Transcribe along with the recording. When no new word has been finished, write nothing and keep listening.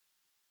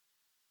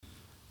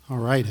All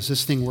right, is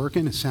this thing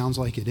working? It sounds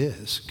like it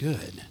is.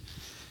 Good.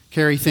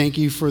 Carrie, thank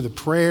you for the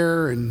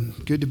prayer, and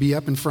good to be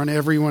up in front of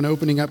everyone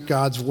opening up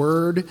God's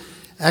Word.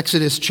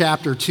 Exodus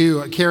chapter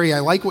 2. Carrie, I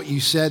like what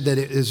you said, that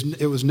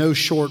it was no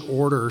short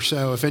order,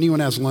 so if anyone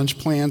has lunch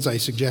plans, I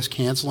suggest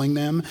canceling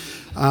them.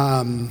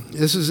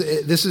 This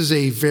is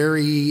a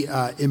very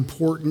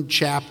important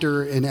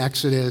chapter in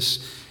Exodus,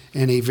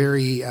 and a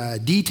very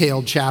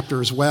detailed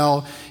chapter as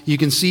well. You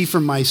can see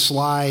from my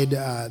slide,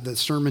 the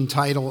sermon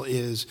title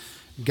is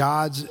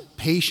God's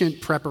Patient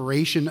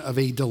Preparation of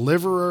a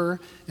Deliverer,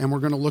 and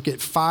we're going to look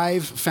at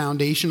 5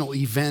 foundational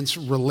events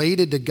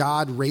related to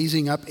God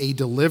raising up a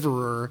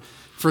deliverer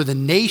for the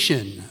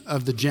nation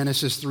of the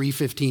Genesis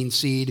 3:15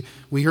 seed.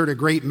 We heard a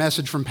great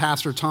message from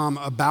Pastor Tom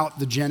about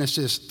the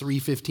Genesis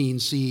 3:15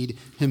 seed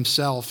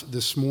himself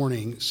this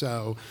morning,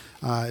 so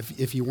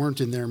if you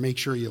weren't in there, make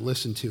sure you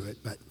listen to it.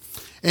 But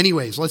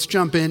anyways, let's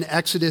jump in.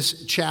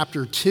 Exodus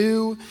chapter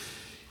 2.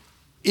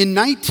 In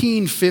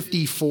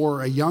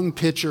 1954, a young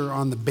pitcher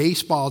on the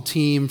baseball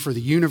team for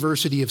the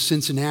University of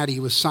Cincinnati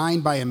was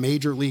signed by a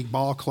major league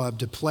ball club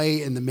to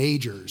play in the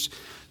majors.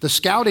 The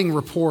scouting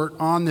report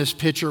on this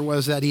pitcher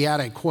was that he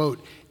had a,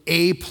 quote,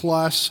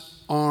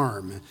 A-plus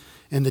arm,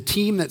 and the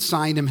team that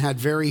signed him had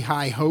very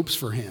high hopes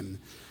for him.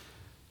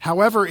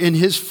 However, in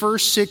his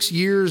first 6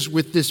 years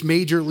with this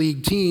major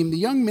league team, the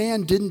young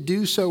man didn't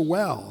do so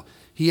well.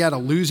 He had a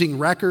losing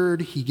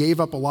record, he gave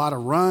up a lot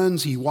of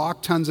runs, he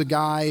walked tons of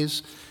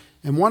guys.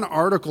 And one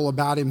article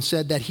about him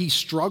said that he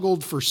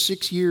struggled for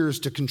 6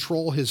 years to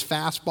control his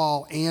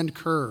fastball and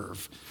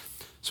curve.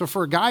 So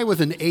for a guy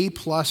with an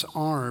A-plus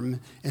arm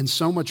and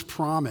so much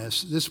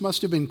promise, this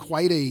must have been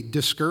quite a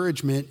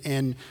discouragement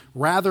and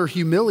rather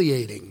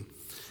humiliating.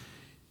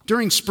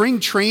 During spring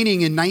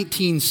training in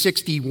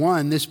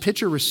 1961, this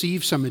pitcher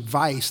received some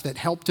advice that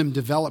helped him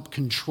develop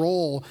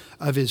control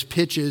of his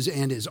pitches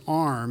and his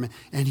arm,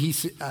 and he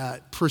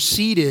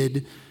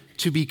proceeded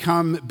to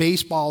become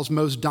baseball's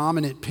most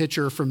dominant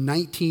pitcher from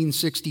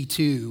 1962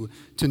 to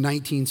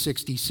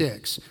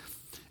 1966.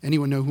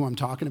 Anyone know who I'm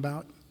talking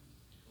about?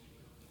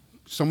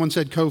 Someone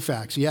said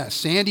Koufax. Yes,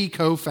 Sandy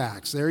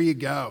Koufax. There you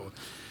go.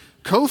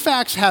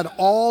 Koufax had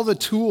all the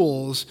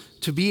tools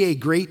to be a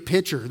great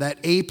pitcher, that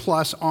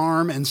A-plus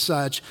arm and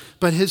such,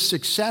 but his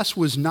success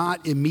was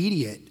not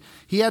immediate.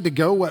 He had to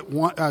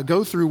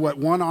go through what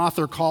one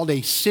author called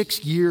a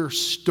 6-year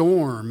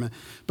storm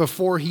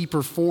before he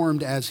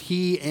performed as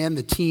he and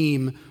the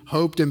team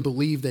hoped and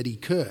believed that he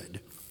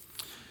could.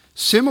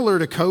 Similar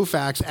to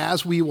Koufax,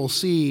 as we will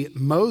see,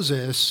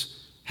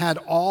 Moses had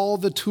all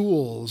the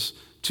tools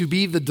to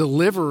be the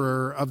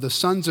deliverer of the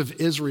sons of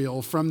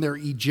Israel from their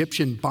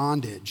Egyptian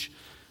bondage.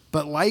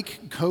 But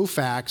like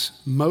Koufax,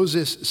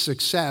 Moses'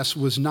 success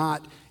was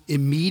not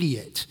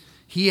immediate.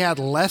 He had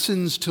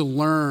lessons to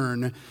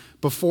learn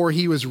before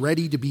he was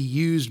ready to be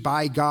used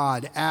by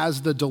God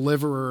as the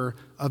deliverer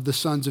of the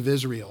sons of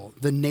Israel,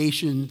 the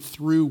nation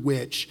through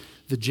which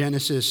the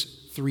Genesis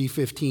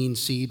 3:15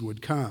 seed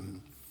would come.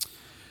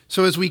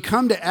 So as we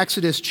come to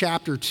Exodus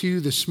chapter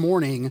 2 this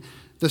morning,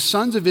 the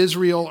sons of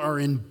Israel are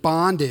in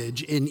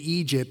bondage in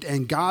Egypt,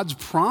 and God's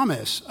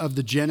promise of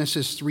the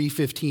Genesis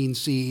 3:15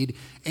 seed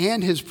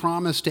and his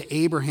promise to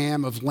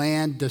Abraham of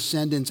land,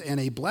 descendants, and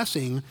a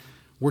blessing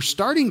were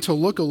starting to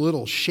look a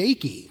little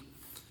shaky.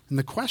 And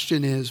the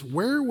question is,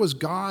 where was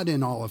God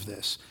in all of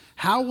this?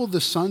 How will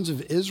the sons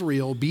of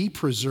Israel be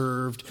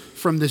preserved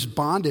from this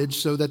bondage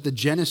so that the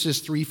Genesis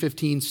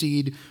 3:15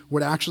 seed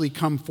would actually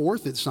come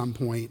forth at some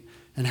point?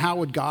 And how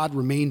would God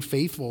remain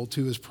faithful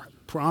to his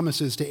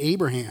promises to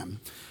Abraham?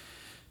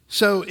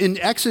 So in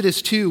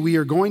Exodus 2, we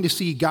are going to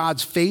see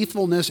God's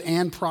faithfulness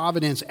and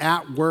providence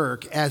at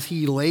work as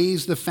he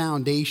lays the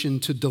foundation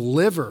to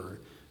deliver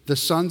the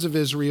sons of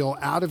Israel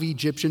out of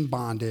Egyptian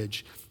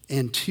bondage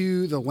and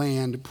to the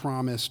land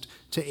promised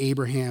to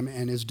Abraham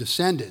and his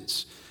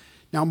descendants.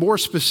 Now, more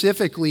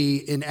specifically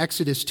in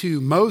Exodus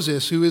 2,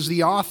 Moses, who is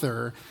the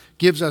author,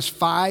 gives us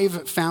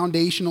 5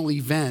 foundational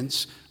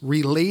events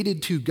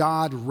related to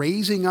God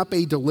raising up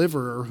a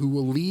deliverer who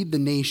will lead the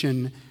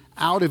nation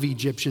out of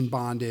Egyptian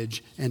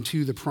bondage and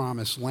to the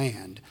promised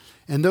land.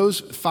 And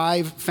those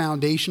 5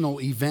 foundational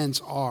events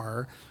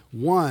are,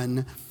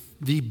 1,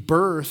 the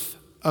birth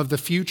of the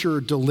future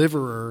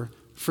deliverer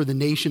for the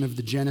nation of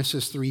the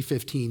Genesis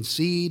 3:15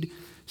 seed.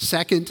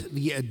 2nd,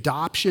 the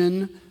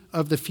adoption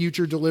of the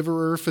future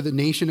deliverer for the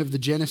nation of the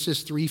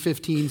Genesis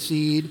 3:15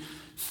 seed.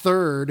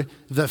 3rd,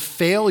 the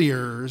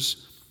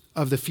failures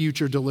of the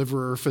future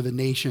deliverer for the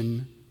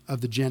nation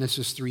of the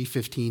Genesis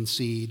 3:15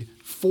 seed.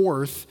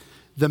 4th,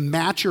 the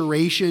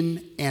maturation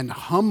and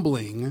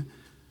humbling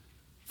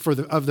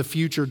of the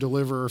future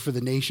deliverer for the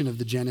nation of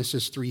the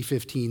Genesis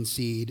 3:15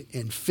 seed.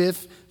 And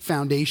 5th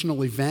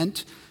foundational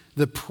event,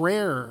 the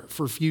prayer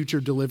for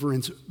future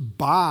deliverance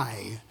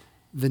by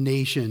the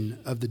nation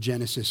of the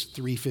Genesis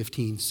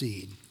 3:15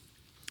 seed.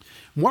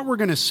 What we're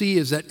going to see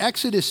is that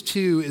Exodus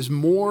 2 is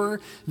more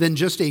than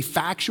just a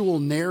factual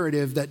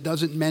narrative that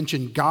doesn't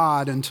mention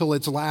God until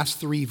its last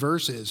 3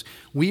 verses.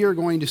 We are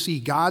going to see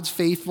God's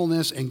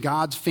faithfulness and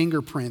God's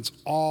fingerprints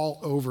all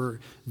over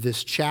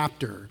this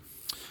chapter.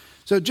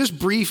 So just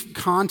brief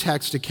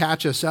context to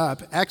catch us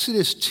up.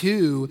 Exodus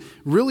 2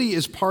 really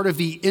is part of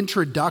the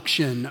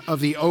introduction of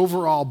the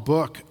overall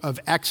book of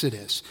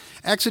Exodus.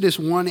 Exodus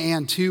 1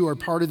 and 2 are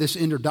part of this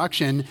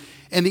introduction,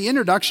 and the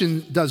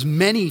introduction does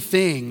many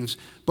things,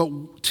 but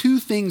two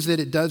things that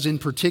it does in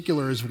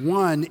particular is,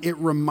 one, it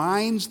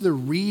reminds the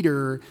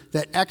reader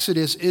that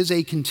Exodus is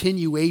a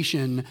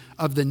continuation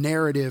of the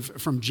narrative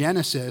from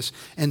Genesis,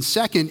 and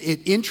second,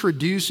 it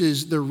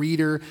introduces the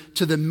reader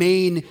to the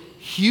main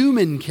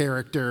human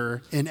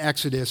character in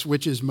Exodus,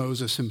 which is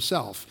Moses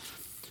himself.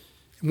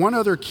 One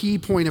other key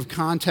point of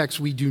context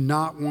we do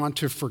not want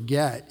to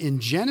forget. In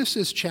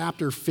Genesis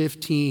chapter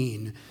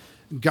 15,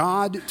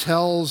 God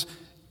tells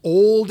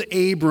old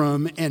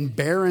Abram and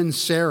barren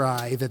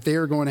Sarai that they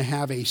are going to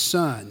have a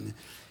son.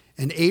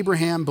 And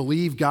Abram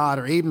believed God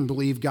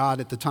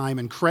at the time,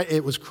 and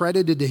it was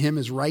credited to him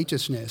as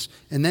righteousness.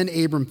 And then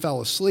Abram fell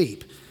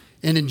asleep.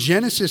 And in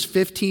Genesis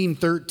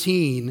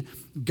 15:13,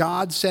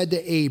 God said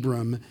to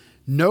Abram,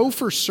 "Know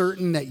for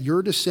certain that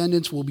your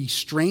descendants will be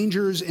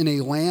strangers in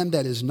a land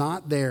that is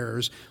not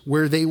theirs,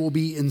 where they will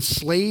be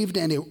enslaved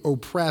and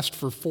oppressed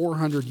for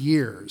 400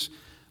 years.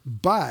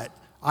 But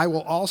I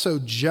will also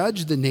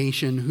judge the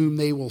nation whom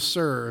they will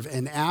serve,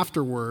 and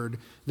afterward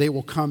they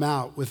will come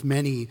out with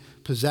many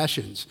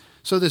possessions."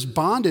 So this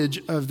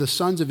bondage of the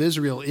sons of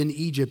Israel in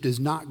Egypt is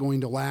not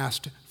going to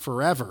last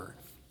forever.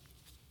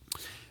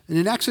 And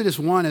in Exodus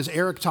 1, as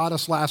Eric taught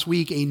us last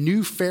week, a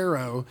new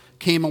Pharaoh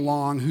came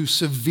along who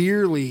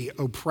severely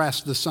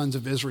oppressed the sons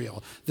of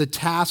Israel, the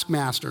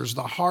taskmasters,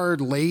 the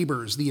hard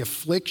labors, the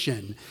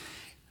affliction.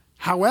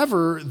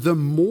 However, the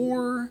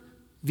more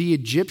the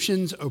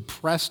Egyptians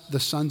oppressed the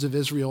sons of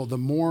Israel, the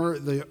more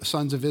the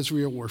sons of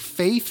Israel were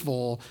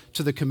faithful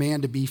to the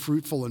command to be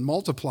fruitful and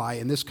multiply,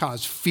 and this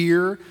caused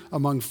fear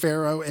among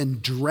Pharaoh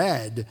and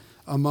dread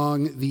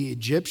among the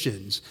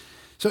Egyptians.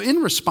 So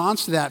in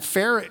response to that,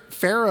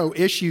 Pharaoh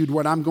issued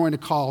what I'm going to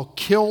call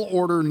kill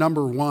order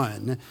number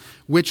 1,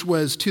 which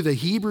was to the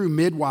Hebrew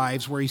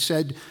midwives, where he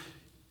said,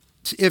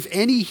 if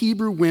any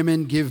Hebrew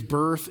women give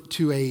birth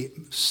to a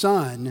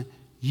son,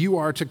 you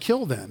are to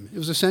kill them. It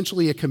was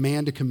essentially a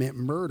command to commit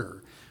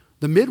murder.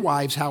 The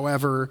midwives,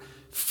 however,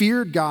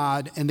 feared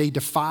God, and they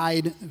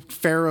defied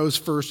Pharaoh's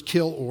first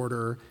kill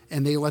order,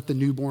 and they let the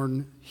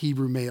newborn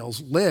Hebrew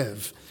males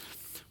live.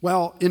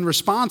 Well, in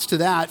response to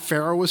that,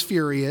 Pharaoh was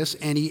furious,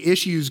 and he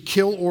issues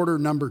kill order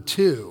number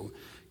 2.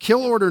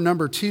 Kill order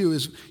number 2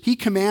 is he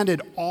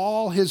commanded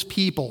all his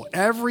people,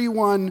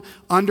 everyone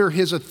under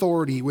his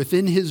authority,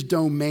 within his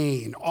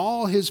domain,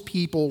 all his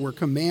people were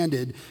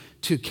commanded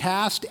to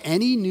cast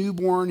any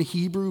newborn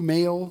Hebrew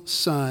male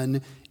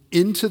son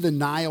into the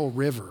Nile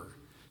River.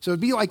 So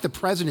it'd be like the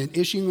president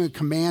issuing a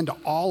command to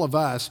all of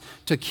us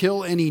to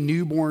kill any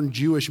newborn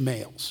Jewish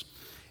males.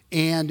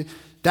 And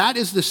that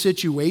is the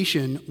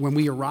situation when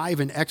we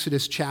arrive in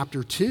Exodus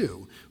chapter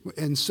 2.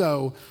 And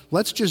so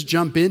let's just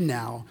jump in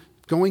now,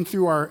 going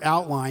through our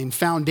outline.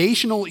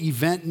 Foundational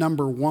event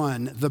number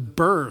 1, the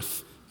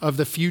birth of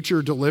the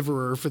future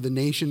deliverer for the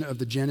nation of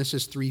the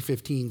Genesis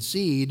 3:15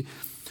 seed.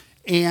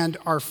 And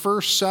our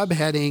first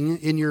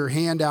subheading in your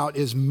handout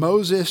is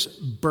Moses'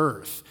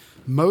 birth.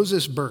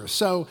 Moses' birth.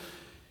 So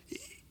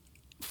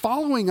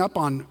following up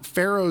on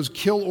Pharaoh's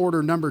kill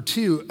order number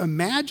 2,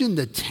 imagine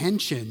the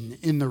tension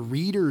in the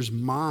reader's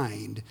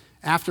mind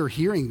after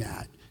hearing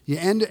that. You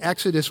end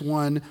Exodus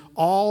 1,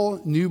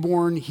 all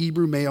newborn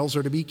Hebrew males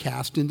are to be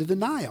cast into the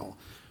Nile.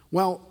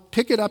 Well,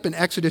 pick it up in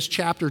Exodus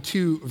chapter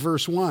 2,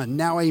 verse 1.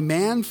 Now a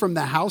man from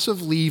the house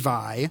of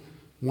Levi,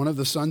 one of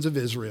the sons of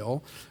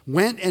Israel,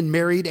 went and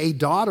married a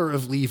daughter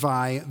of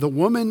Levi. The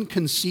woman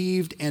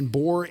conceived and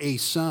bore a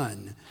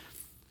son.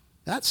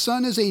 That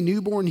son is a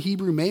newborn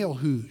Hebrew male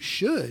who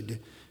should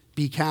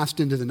be cast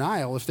into the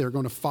Nile if they're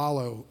going to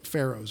follow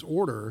Pharaoh's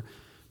order.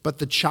 But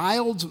the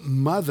child's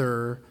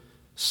mother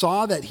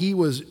saw that he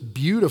was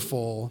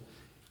beautiful,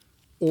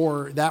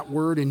 or that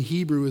word in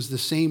Hebrew is the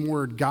same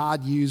word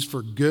God used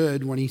for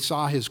good when he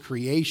saw his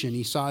creation.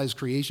 He saw his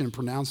creation and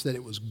pronounced that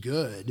it was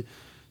good.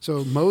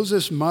 So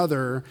Moses'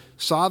 mother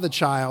saw the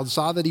child,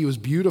 saw that he was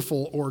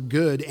beautiful or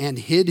good, and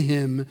hid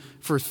him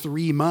for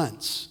 3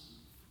 months.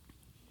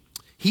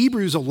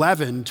 Hebrews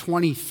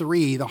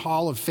 11:23, the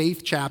Hall of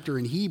Faith chapter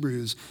in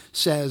Hebrews,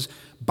 says,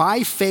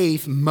 by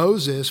faith,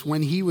 Moses,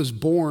 when he was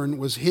born,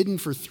 was hidden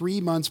for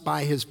 3 months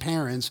by his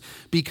parents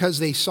because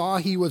they saw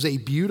he was a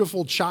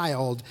beautiful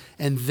child,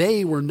 and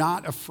they were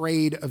not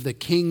afraid of the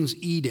king's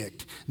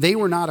edict. They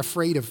were not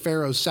afraid of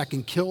Pharaoh's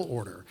second kill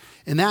order.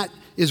 And that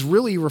is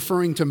really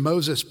referring to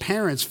Moses'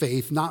 parents'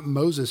 faith, not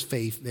Moses'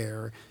 faith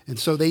there. And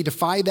so they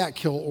defied that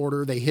kill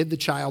order. They hid the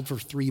child for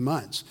 3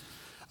 months.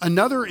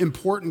 Another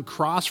important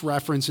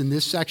cross-reference in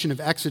this section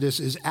of Exodus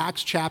is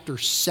Acts chapter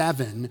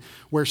 7,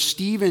 where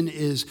Stephen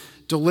is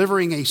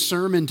delivering a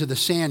sermon to the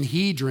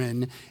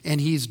Sanhedrin, and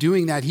he's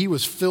doing that. He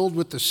was filled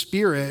with the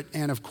Spirit,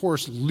 and of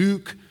course,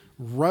 Luke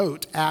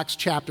wrote Acts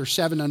chapter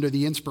 7 under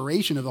the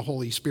inspiration of the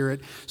Holy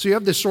Spirit. So you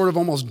have this sort of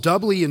almost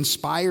doubly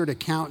inspired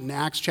account in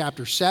Acts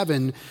chapter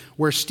 7,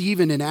 where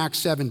Stephen in Acts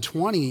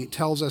 7:20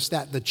 tells us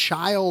that the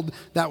child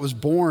that was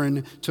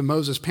born to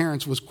Moses'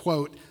 parents was,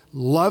 quote,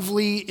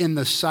 lovely in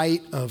the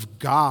sight of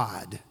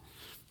God.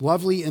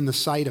 Lovely in the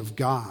sight of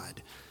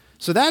God.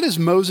 So that is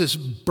Moses'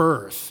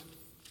 birth.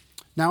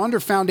 Now, under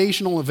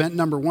foundational event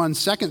number 1,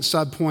 second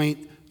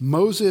subpoint,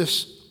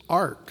 Moses'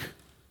 ark.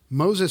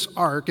 Moses'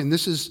 ark, and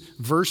this is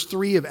verse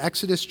 3 of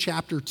Exodus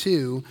chapter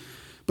 2.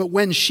 But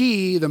when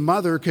she, the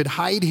mother, could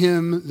hide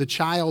him, the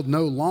child,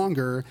 no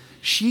longer,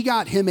 she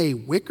got him a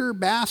wicker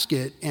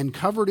basket and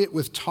covered it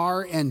with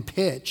tar and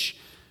pitch.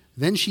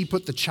 Then she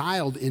put the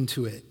child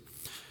into it.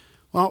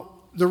 Well,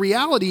 the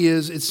reality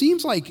is, it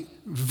seems like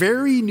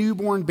very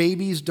newborn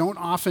babies don't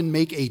often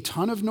make a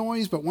ton of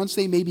noise, but once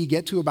they maybe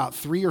get to about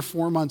 3 or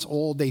 4 months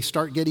old, they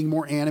start getting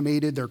more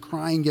animated, their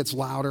crying gets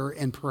louder,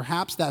 and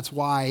perhaps that's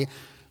why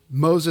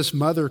Moses'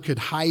 mother could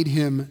hide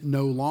him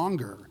no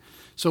longer.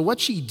 So what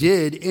she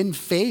did in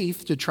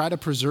faith to try to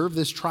preserve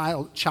this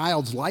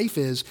child's life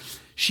is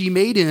she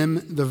made him,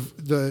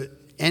 the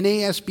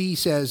NASB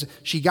says,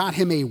 she got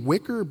him a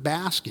wicker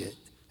basket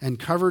and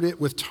covered it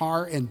with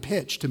tar and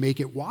pitch to make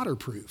it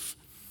waterproof.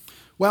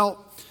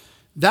 Well,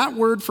 that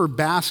word for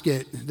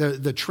basket,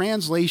 the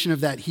translation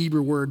of that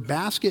Hebrew word,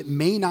 basket,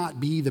 may not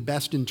be the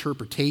best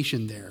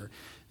interpretation there.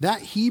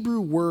 That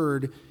Hebrew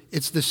word,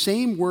 it's the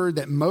same word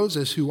that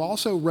Moses, who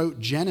also wrote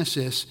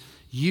Genesis,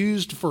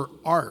 used for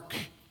ark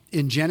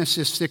in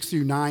Genesis 6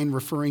 through 9,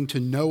 referring to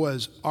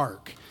Noah's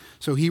ark.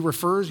 So he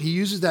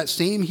uses that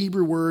same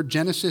Hebrew word,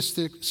 Genesis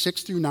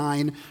 6 through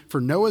 9, for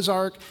Noah's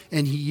ark,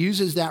 and he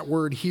uses that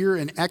word here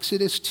in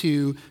Exodus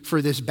 2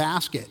 for this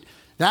basket.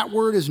 That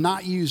word is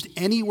not used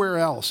anywhere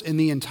else in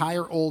the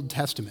entire Old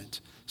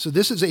Testament. So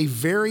this is a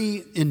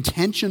very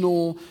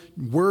intentional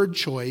word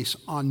choice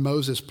on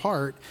Moses'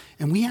 part,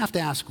 and we have to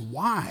ask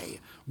why.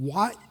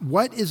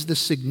 What is the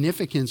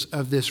significance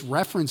of this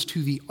reference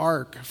to the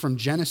ark from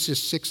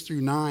Genesis 6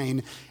 through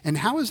 9, and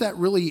how is that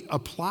really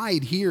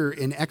applied here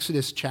in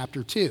Exodus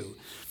chapter 2?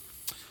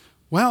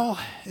 Well,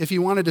 if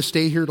you wanted to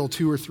stay here till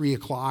 2 or 3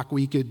 o'clock,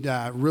 we could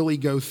really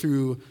go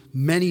through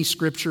many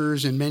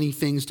scriptures and many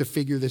things to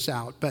figure this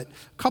out, but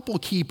a couple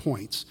key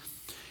points.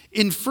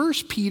 In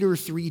 1 Peter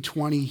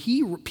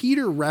 3:20,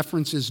 Peter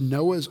references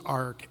Noah's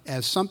ark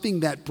as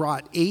something that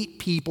brought 8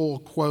 people,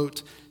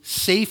 quote,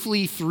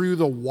 safely through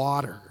the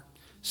water.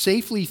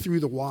 Safely through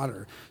the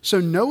water. So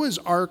Noah's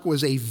ark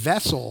was a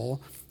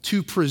vessel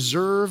to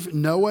preserve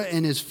Noah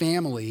and his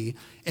family.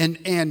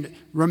 And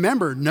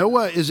remember,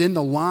 Noah is in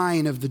the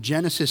line of the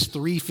Genesis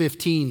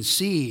 3:15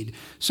 seed.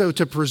 So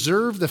to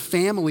preserve the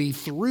family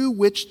through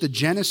which the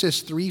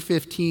Genesis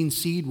 3:15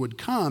 seed would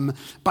come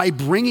by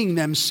bringing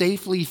them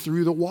safely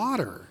through the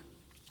water.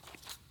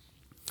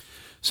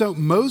 So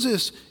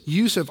Moses'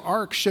 use of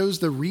ark shows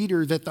the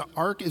reader that the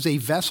ark is a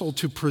vessel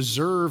to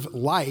preserve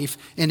life,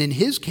 and in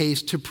his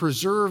case, to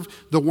preserve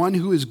the one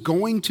who is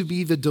going to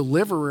be the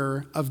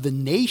deliverer of the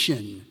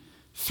nation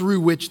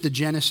through which the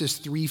Genesis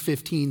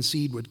 3:15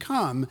 seed would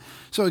come.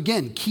 So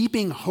again,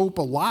 keeping hope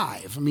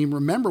alive. I mean,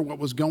 remember what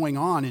was going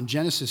on in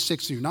Genesis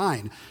 6 through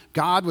 9.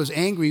 God was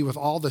angry with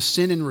all the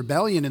sin and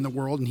rebellion in the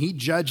world, and he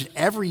judged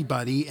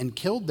everybody and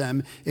killed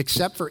them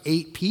except for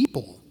 8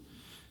 people.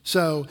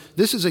 So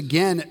this is,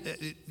 again,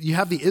 you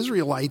have the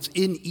Israelites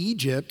in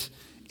Egypt,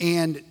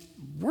 and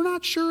we're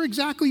not sure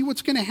exactly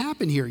what's going to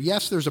happen here.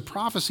 Yes, there's a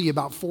prophecy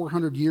about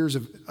 400 years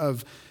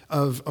of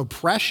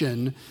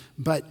oppression,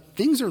 but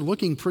things are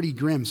looking pretty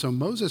grim. So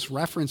Moses'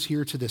 reference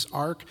here to this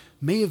ark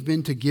may have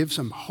been to give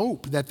some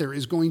hope that there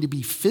is going to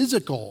be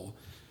physical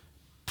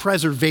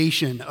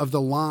preservation of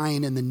the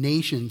line and the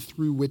nation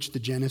through which the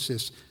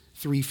Genesis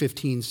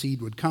 3:15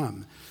 seed would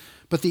come.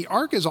 But the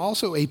ark is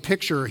also a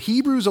picture.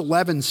 Hebrews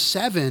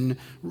 11:7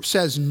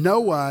 says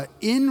Noah,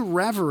 in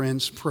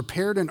reverence,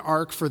 prepared an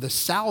ark for the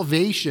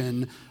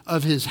salvation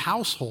of his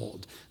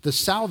household. The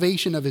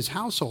salvation of his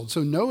household.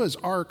 So Noah's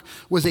ark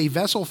was a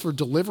vessel for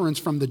deliverance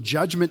from the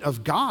judgment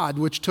of God,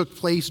 which took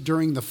place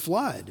during the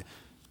flood.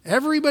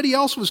 Everybody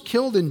else was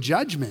killed in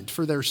judgment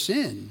for their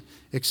sin,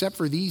 except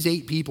for these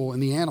 8 people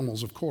and the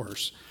animals, of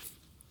course.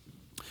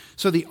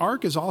 So the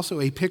ark is also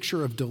a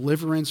picture of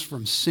deliverance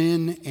from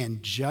sin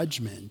and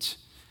judgment.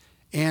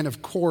 And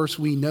of course,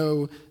 we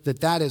know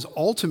that that is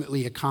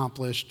ultimately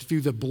accomplished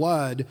through the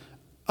blood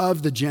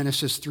of the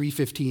Genesis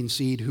 3:15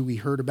 seed, who we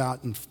heard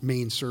about in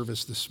main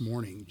service this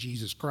morning,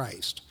 Jesus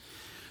Christ.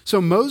 So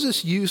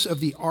Moses' use of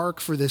the ark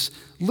for this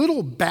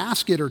little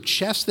basket or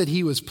chest that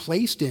he was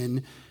placed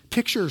in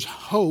pictures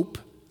hope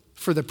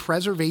for the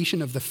preservation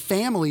of the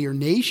family or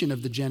nation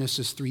of the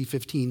Genesis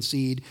 3:15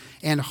 seed,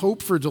 and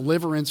hope for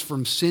deliverance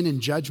from sin and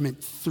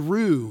judgment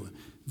through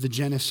the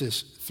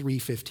Genesis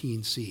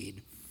 3:15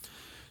 seed.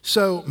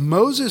 So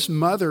Moses'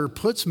 mother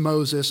puts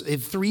Moses, a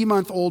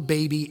 3-month-old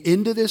baby,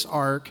 into this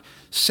ark,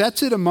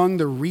 sets it among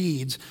the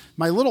reeds.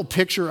 My little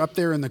picture up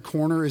there in the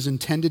corner is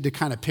intended to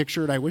kind of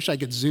picture it. I wish I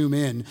could zoom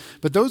in.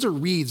 But those are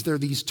reeds. They're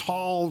these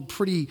tall,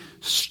 pretty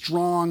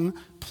strong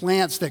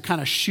plants that kind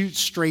of shoot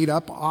straight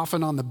up,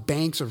 often on the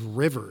banks of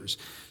rivers.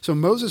 So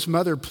Moses'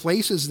 mother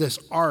places this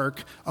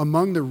ark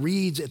among the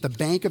reeds at the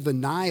bank of the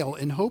Nile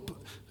in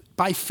hope,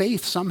 by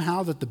faith,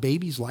 somehow that the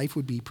baby's life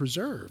would be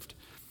preserved.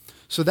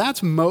 So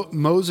that's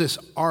Moses'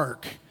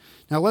 ark.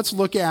 Now let's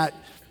look at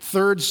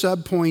third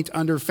subpoint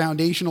under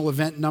foundational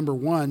event number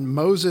 1,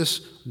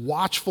 Moses'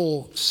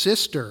 watchful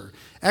sister.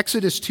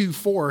 Exodus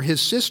 2:4, his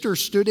sister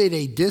stood at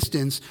a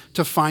distance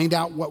to find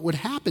out what would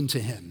happen to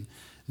him.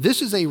 This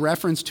is a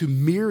reference to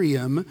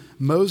Miriam,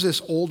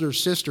 Moses' older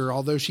sister,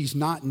 although she's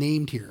not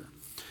named here.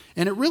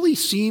 And it really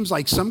seems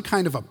like some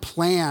kind of a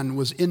plan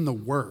was in the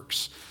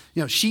works.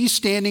 She's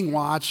standing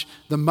watch.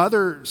 The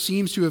mother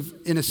seems to have,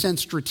 in a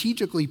sense,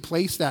 strategically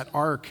placed that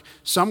ark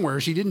somewhere.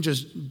 She didn't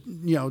just,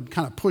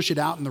 kind of push it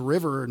out in the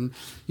river and,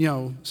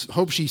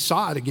 hope she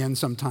saw it again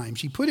sometime.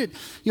 She put it,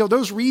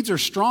 those reeds are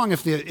strong.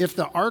 If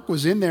the ark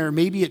was in there,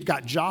 maybe it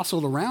got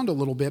jostled around a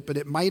little bit, but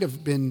it might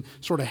have been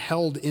sort of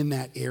held in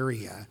that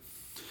area.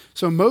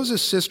 So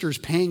Moses' sister's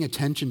paying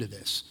attention to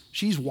this.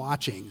 She's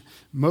watching.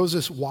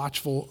 Moses'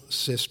 watchful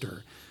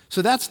sister.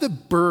 So that's the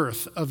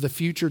birth of the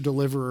future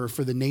deliverer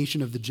for the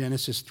nation of the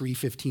Genesis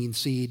 3:15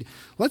 seed.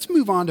 Let's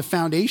move on to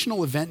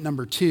foundational event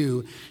number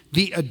 2,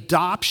 the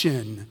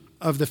adoption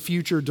of the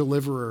future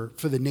deliverer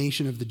for the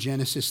nation of the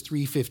Genesis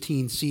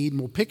 3:15 seed.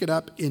 And we'll pick it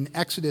up in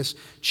Exodus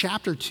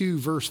chapter 2,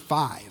 verse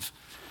 5.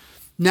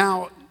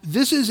 Now,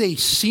 this is a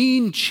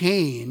scene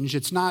change.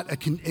 It's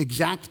not an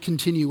exact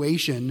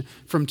continuation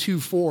from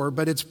 2:4,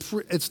 but it's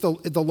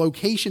the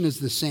location is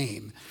the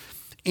same.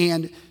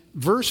 And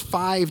verse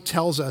 5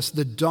 tells us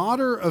the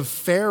daughter of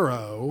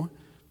Pharaoh,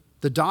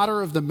 the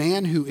daughter of the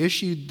man who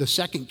issued the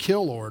second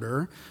kill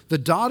order, the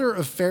daughter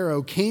of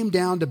Pharaoh came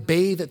down to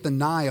bathe at the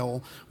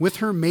Nile with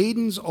her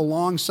maidens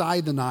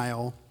alongside the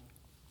Nile.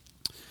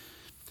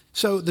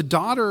 So the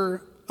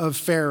daughter of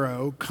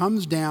Pharaoh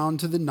comes down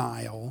to the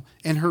Nile,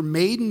 and her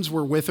maidens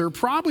were with her,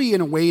 probably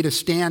in a way to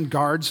stand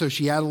guard so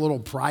she had a little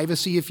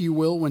privacy, if you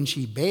will, when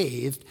she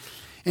bathed.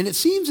 And it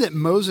seems that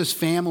Moses'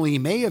 family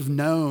may have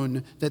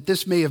known that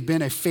this may have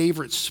been a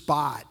favorite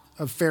spot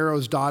of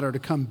Pharaoh's daughter to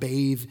come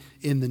bathe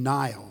in the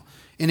Nile.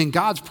 And in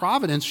God's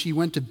providence, she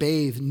went to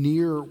bathe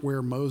near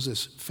where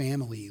Moses'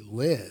 family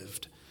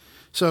lived.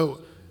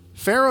 So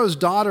Pharaoh's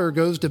daughter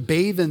goes to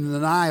bathe in the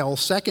Nile,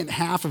 second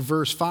half of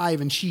verse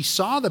 5, and she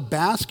saw the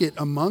basket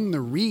among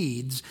the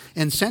reeds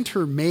and sent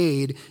her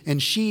maid,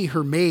 and she,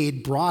 her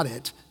maid, brought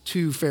it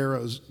to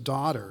Pharaoh's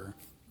daughter.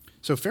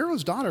 So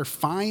Pharaoh's daughter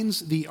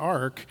finds the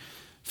ark.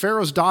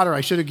 Pharaoh's daughter,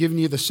 I should have given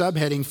you the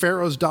subheading,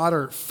 Pharaoh's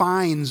daughter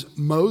finds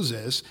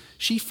Moses.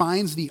 She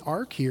finds the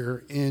ark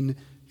here in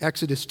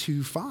Exodus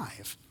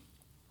 2:5.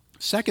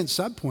 Second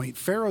subpoint,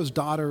 Pharaoh's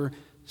daughter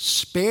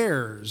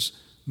spares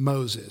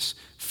Moses.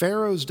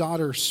 Pharaoh's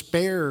daughter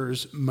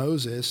spares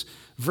Moses.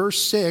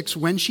 Verse 6,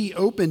 when she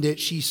opened it,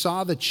 she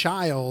saw the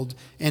child,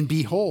 and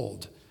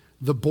behold,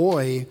 the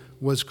boy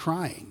was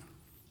crying.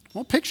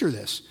 Well, picture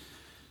this.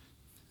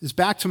 It's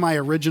back to my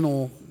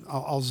original,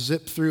 I'll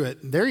zip through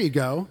it. There you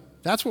go.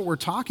 That's what we're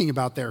talking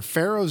about there.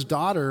 Pharaoh's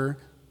daughter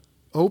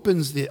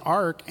opens the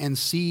ark and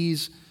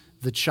sees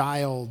the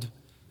child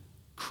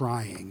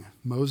crying.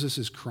 Moses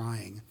is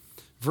crying.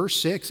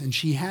 Verse 6, and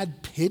she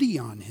had pity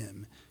on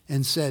him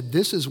and said,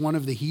 this is one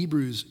of the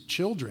Hebrews'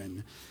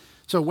 children.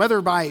 So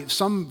whether by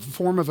some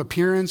form of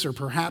appearance or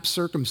perhaps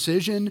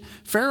circumcision,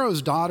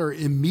 Pharaoh's daughter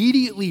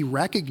immediately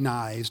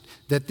recognized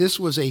that this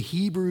was a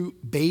Hebrew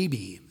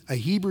baby, a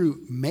Hebrew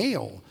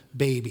male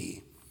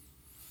baby.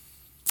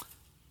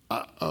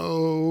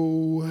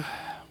 Uh-oh,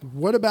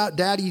 what about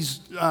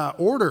daddy's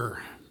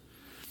order?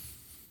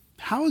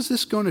 How is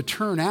this going to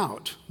turn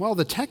out? Well,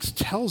 the text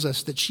tells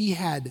us that she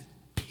had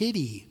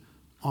pity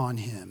on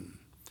him.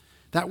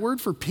 That word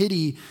for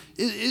pity,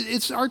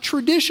 it's our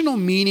traditional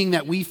meaning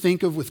that we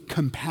think of with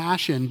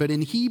compassion, but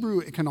in Hebrew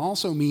it can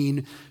also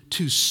mean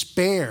to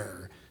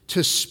spare,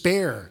 to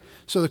spare.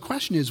 So the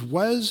question is,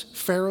 was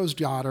Pharaoh's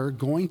daughter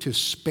going to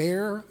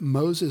spare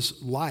Moses'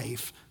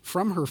 life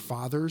from her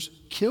father's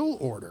kill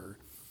order?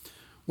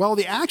 Well,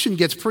 the action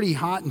gets pretty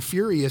hot and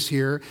furious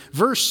here.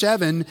 Verse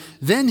 7,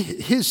 then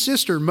his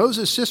sister,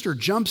 Moses' sister,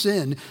 jumps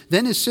in.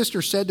 Then his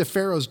sister said to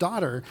Pharaoh's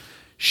daughter,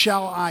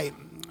 Shall I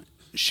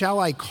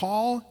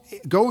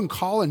go and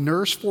call a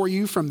nurse for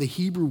you from the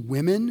Hebrew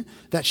women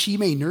that she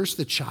may nurse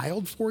the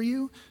child for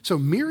you? So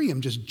Miriam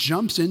just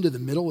jumps into the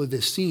middle of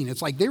this scene.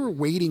 It's like they were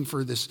waiting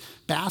for this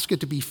basket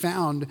to be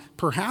found,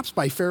 perhaps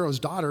by Pharaoh's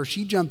daughter.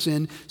 She jumps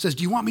in, says,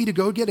 do you want me to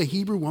go get a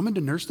Hebrew woman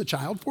to nurse the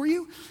child for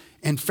you?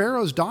 And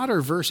Pharaoh's daughter,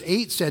 verse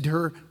 8, said to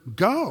her,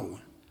 go.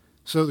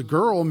 So the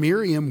girl,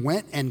 Miriam,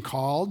 went and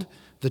called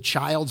the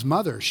child's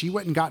mother. She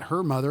went and got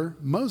her mother,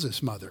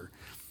 Moses' mother.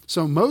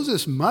 So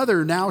Moses'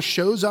 mother now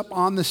shows up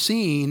on the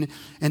scene,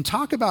 and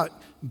talk about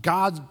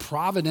God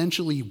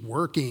providentially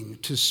working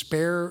to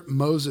spare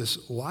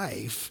Moses'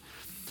 life.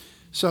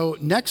 So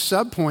next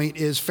subpoint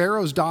is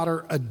Pharaoh's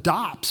daughter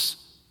adopts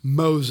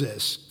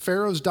Moses.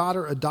 Pharaoh's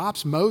daughter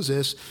adopts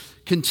Moses.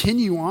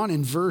 Continue on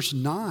in verse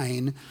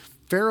 9.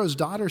 Pharaoh's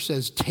daughter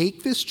says,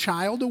 "Take this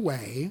child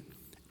away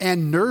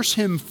and nurse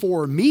him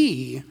for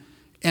me,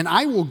 and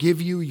I will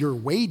give you your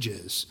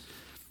wages."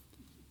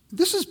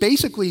 This is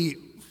basically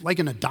like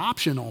an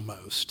adoption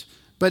almost,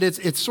 but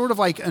it's sort of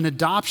like an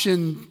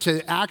adoption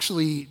to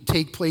actually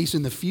take place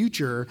in the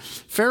future.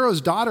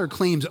 Pharaoh's daughter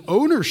claims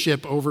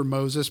ownership over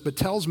Moses, but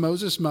tells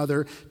Moses'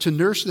 mother to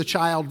nurse the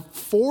child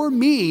for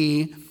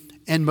me,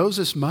 and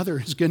Moses' mother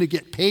is going to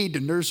get paid to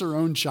nurse her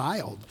own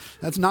child.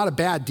 That's not a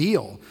bad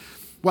deal.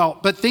 Well,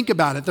 but think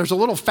about it. There's a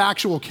little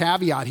factual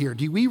caveat here.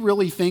 Do we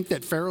really think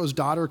that Pharaoh's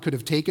daughter could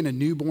have taken a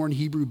newborn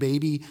Hebrew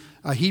baby,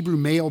 a Hebrew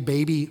male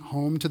baby,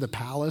 home to the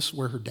palace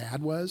where her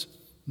dad was?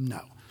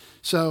 No.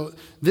 So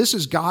this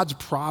is God's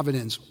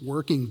providence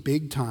working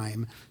big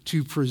time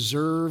to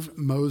preserve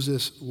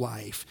Moses'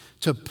 life,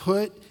 to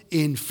put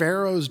in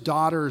Pharaoh's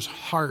daughter's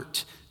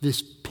heart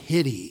this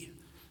pity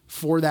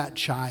for that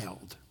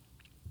child.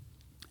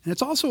 And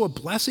it's also a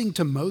blessing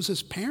to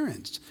Moses'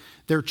 parents.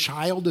 Their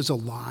child is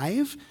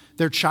alive.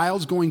 Their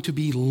child's going to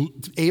be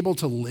able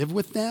to live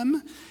with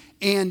them.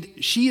 And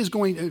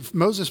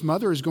Moses'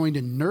 mother is going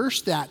to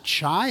nurse that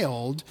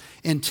child.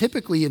 And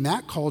typically in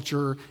that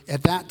culture,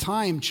 at that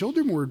time,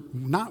 children were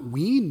not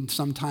weaned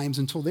sometimes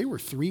until they were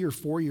 3 or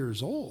 4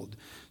 years old.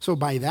 So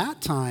by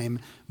that time,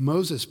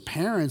 Moses'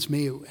 parents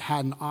may have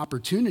had an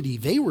opportunity.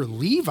 They were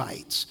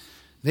Levites.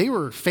 They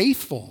were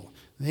faithful.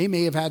 They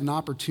may have had an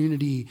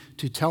opportunity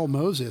to tell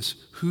Moses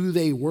who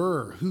they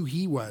were, who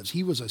he was.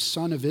 He was a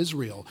son of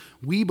Israel.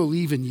 We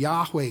believe in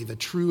Yahweh, the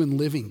true and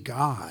living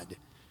God.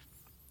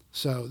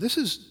 So this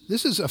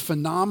is a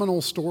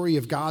phenomenal story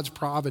of God's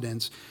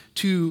providence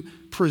to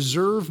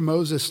preserve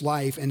Moses'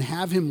 life and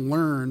have him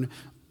learn,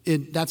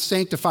 that's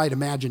sanctified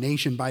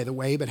imagination, by the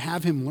way, but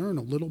have him learn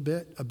a little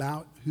bit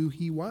about who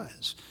he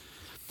was.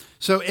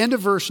 So end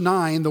of verse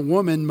 9, the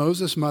woman,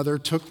 Moses' mother,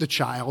 took the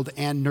child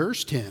and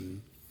nursed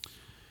him.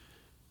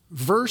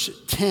 Verse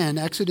 10,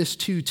 Exodus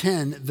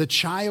 2:10, the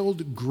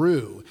child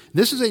grew.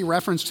 This is a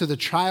reference to the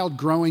child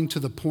growing to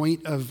the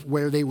point of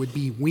where they would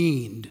be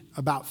weaned,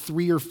 about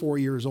 3 or 4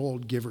 years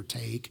old, give or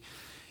take.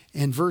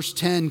 And verse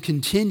 10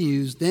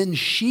 continues, then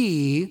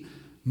she,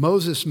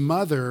 Moses'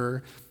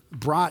 mother,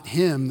 brought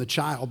him, the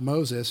child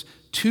Moses,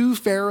 to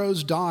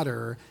Pharaoh's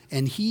daughter,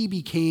 and he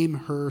became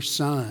her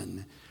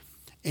son.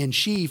 And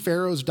she,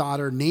 Pharaoh's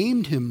daughter,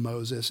 named him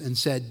Moses and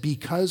said,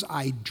 because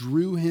I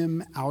drew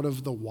him out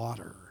of the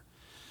water.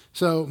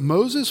 So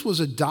Moses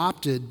was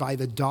adopted by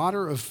the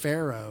daughter of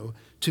Pharaoh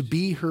to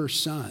be her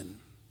son.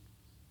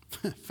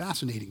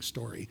 Fascinating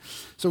story.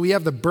 So we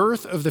have the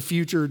birth of the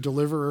future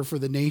deliverer for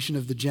the nation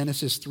of the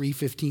Genesis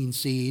 3:15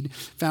 seed.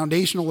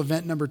 Foundational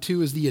event number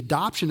 2 is the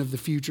adoption of the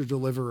future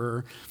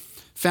deliverer.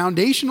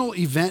 Foundational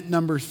event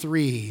number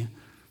 3,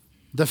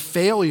 the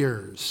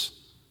failures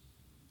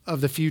of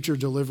the future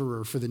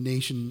deliverer for the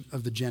nation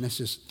of the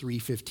Genesis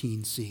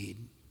 3:15 seed.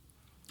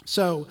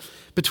 So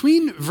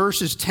between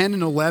verses 10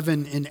 and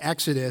 11 in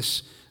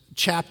Exodus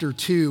chapter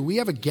 2, we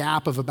have a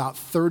gap of about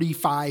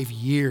 35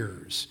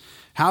 years.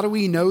 How do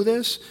we know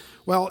this?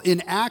 Well,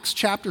 in Acts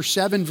chapter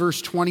 7,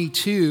 verse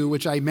 22,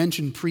 which I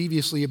mentioned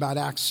previously about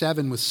Acts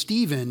 7 with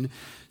Stephen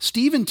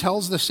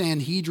tells the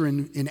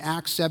Sanhedrin in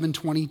Acts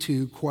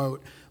 7:22,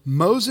 quote,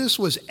 Moses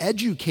was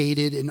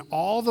educated in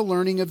all the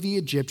learning of the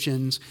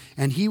Egyptians,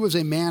 and he was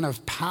a man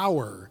of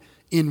power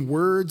in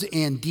words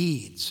and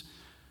deeds.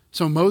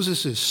 So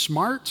Moses is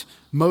smart,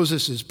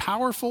 Moses is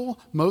powerful,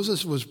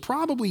 Moses was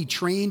probably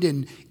trained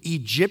in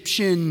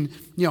Egyptian,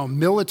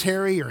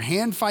 military or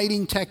hand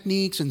fighting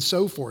techniques and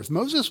so forth.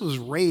 Moses was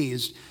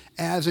raised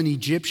as an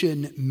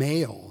Egyptian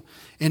male.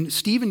 And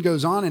Stephen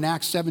goes on in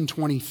Acts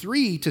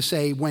 7:23 to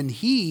say when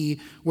he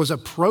was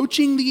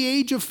approaching the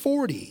age of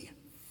 40,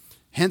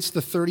 hence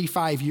the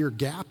 35-year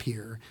gap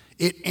here,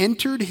 it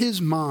entered his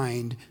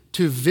mind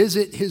to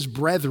visit his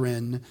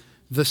brethren,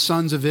 the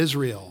sons of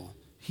Israel.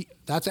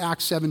 That's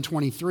Acts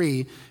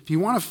 7:23. If you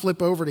want to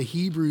flip over to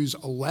Hebrews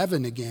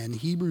 11 again,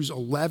 Hebrews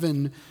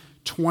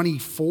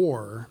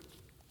 11:24.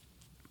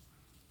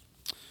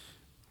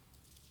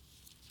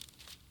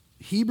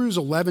 Hebrews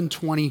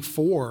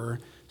 11:24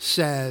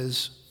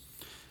 says,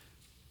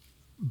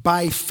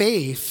 by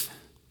faith,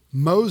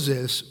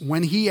 Moses,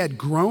 when he had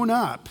grown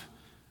up,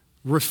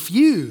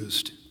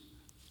 refused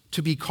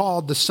to be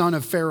called the son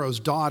of Pharaoh's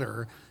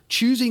daughter,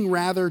 choosing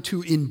rather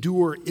to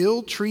endure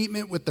ill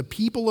treatment with the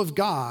people of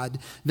God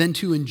than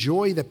to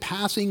enjoy the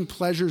passing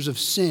pleasures of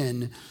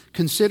sin,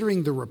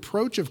 considering the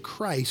reproach of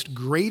Christ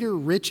greater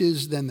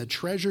riches than the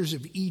treasures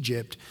of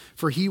Egypt,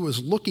 for he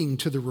was looking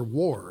to the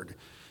reward.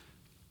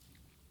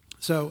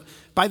 So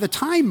by the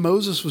time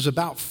Moses was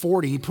about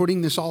 40,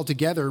 putting this all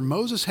together,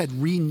 Moses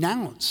had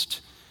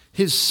renounced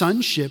his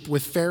sonship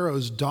with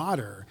Pharaoh's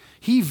daughter.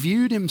 He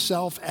viewed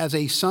himself as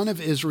a son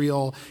of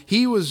Israel.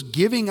 He was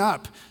giving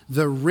up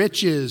the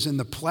riches and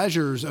the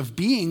pleasures of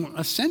being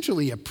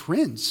essentially a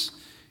prince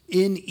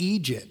in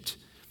Egypt.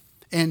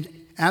 And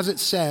as it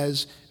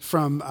says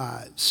from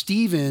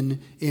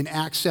Stephen in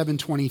Acts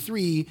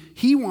 7:23,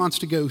 he wants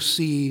to go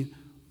see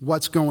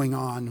what's going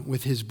on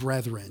with his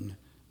brethren,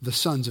 the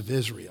sons of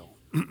Israel.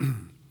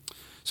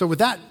 So with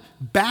that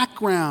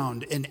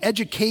background and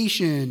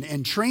education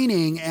and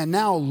training and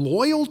now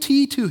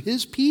loyalty to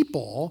his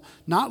people,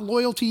 not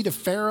loyalty to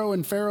Pharaoh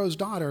and Pharaoh's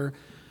daughter,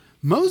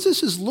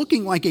 Moses is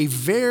looking like a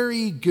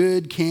very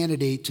good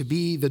candidate to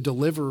be the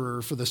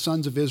deliverer for the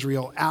sons of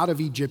Israel out of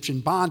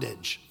Egyptian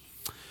bondage.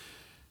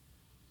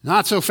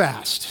 Not so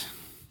fast.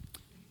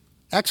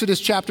 Exodus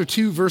chapter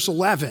 2, verse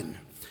 11.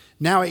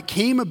 Now it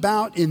came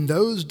about in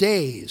those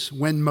days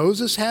when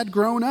Moses had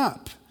grown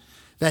up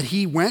that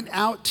he went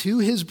out to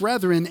his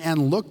brethren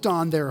and looked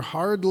on their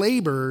hard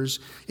labors,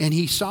 and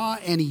he saw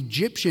an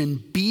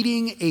Egyptian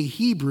beating a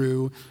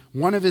Hebrew,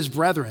 one of his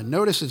brethren.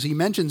 Notice as he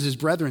mentions his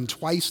brethren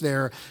twice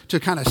there to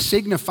kind of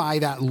signify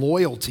that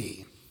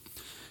loyalty.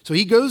 So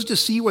he goes to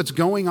see what's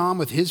going on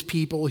with his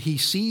people. He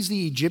sees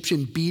the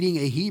Egyptian beating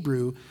a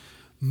Hebrew.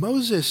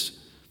 Moses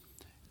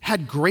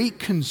had great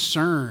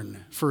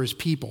concern for his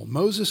people.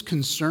 Moses'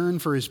 concern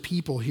for his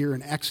people here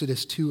in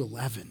Exodus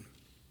 2:11.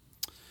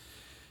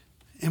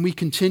 And we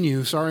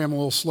continue. Sorry, I'm a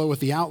little slow with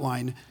the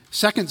outline.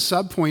 Second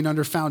subpoint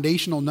under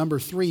foundational number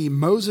 3,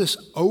 Moses'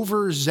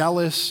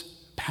 overzealous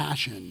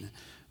passion.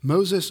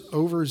 Moses'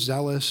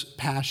 overzealous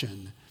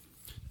passion.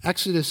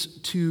 Exodus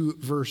 2,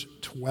 verse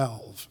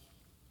 12.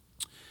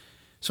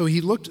 So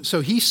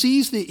he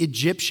sees the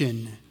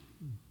Egyptian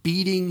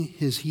beating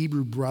his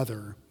Hebrew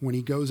brother when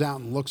he goes out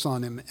and looks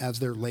on him as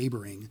they're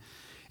laboring.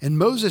 And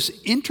Moses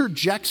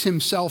interjects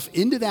himself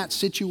into that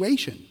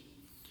situation.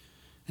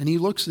 And he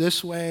looks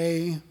this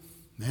way,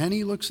 then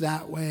he looks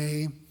that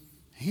way.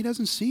 He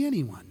doesn't see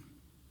anyone.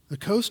 The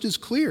coast is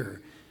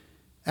clear.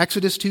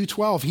 Exodus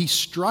 2:12, he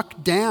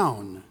struck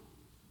down,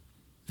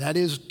 that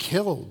is,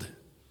 killed,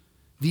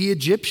 the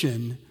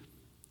Egyptian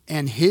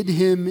and hid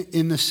him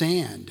in the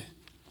sand.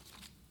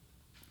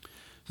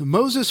 So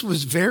Moses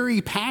was very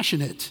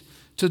passionate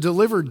to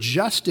deliver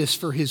justice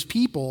for his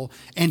people,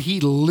 and he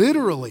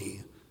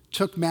literally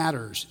took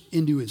matters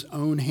into his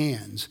own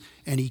hands,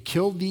 and he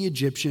killed the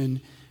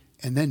Egyptian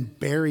and then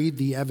buried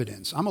the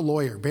evidence. I'm a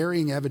lawyer.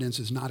 Burying evidence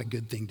is not a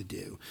good thing to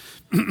do.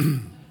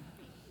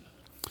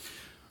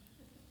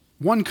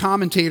 One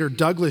commentator,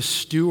 Douglas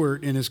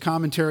Stewart, in his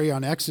commentary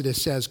on Exodus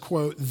says,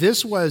 quote,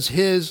 "This was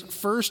his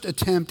first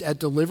attempt at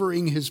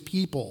delivering his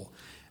people,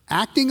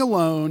 acting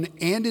alone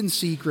and in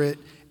secret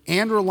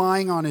and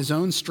relying on his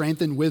own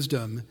strength and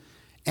wisdom.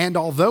 And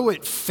although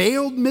it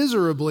failed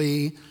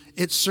miserably,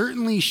 it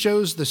certainly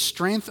shows the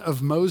strength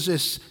of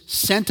Moses'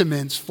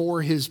 sentiments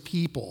for his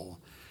people.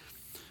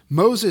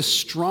 Moses'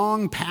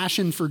 strong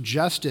passion for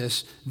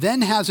justice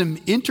then has him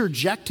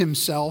interject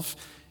himself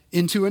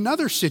into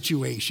another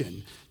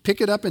situation.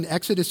 Pick it up in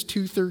Exodus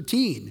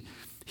 2:13.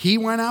 He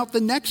went out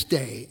the next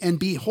day, and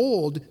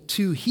behold,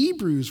 2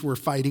 Hebrews were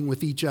fighting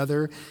with each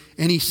other.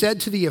 And he said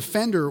to the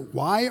offender,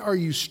 'Why are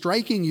you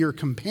striking your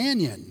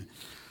companion?'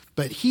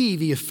 But he,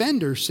 the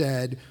offender,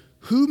 said,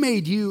 'Who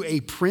made you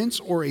a prince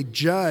or a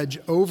judge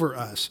over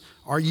us?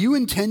 Are you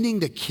intending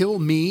to kill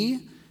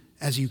me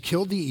as you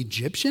killed the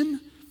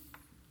Egyptian?'"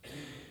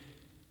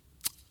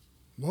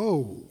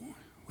 Whoa,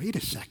 wait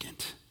a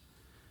second.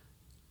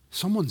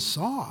 Someone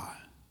saw.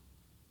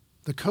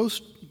 The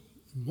coast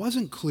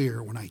wasn't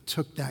clear when I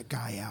took that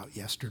guy out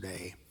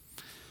yesterday.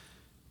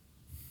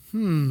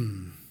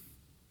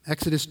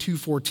 Exodus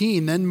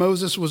 2:14, then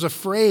Moses was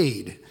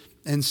afraid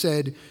and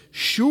said,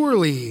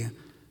 "Surely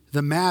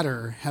the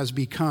matter has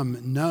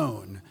become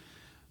known."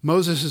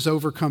 Moses is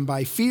overcome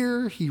by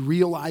fear. He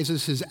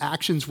realizes his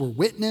actions were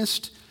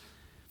witnessed.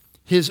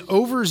 His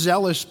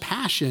overzealous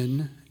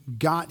passion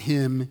got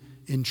him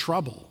in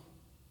trouble.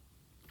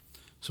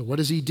 So what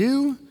does he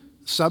do?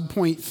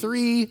 Subpoint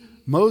 3,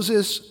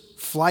 Moses'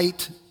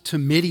 flight to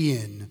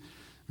Midian.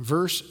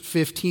 Verse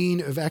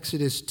 15 of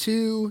Exodus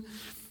 2.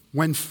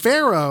 When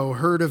Pharaoh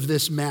heard of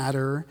this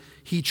matter,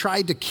 he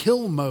tried to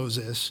kill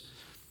Moses,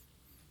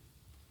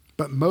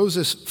 but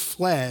Moses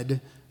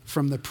fled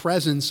from the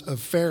presence of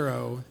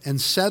Pharaoh and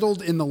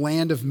settled in the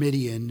land of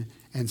Midian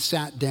and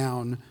sat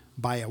down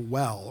by a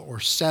well, or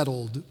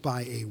settled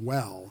by a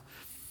well.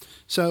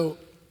 So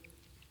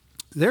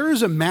there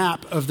is a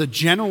map of the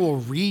general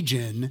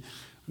region.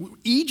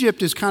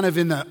 Egypt is kind of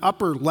in the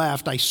upper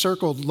left. I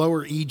circled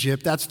lower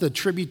Egypt. That's the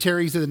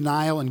tributaries of the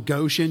Nile and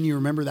Goshen. You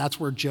remember that's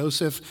where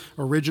Joseph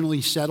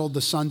originally settled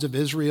the sons of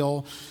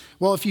Israel.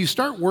 Well, if you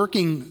start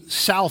working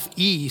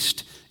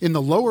southeast, in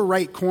the lower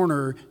right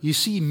corner, you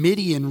see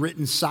Midian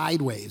written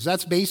sideways.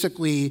 That's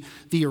basically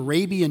the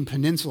Arabian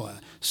Peninsula.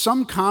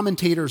 Some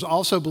commentators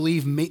also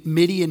believe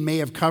Midian may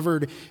have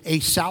covered a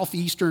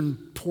southeastern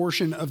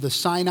portion of the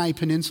Sinai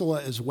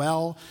Peninsula as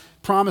well.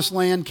 Promised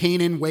land,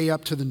 Canaan, way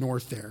up to the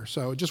north there.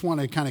 So I just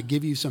want to kind of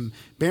give you some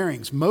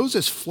bearings.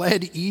 Moses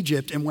fled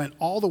Egypt and went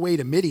all the way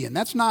to Midian.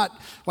 That's not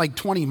like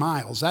 20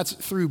 miles. That's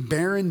through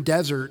barren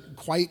desert,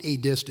 quite a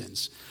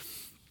distance.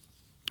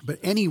 But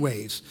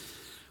anyways,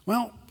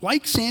 well,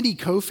 like Sandy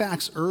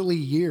Koufax's early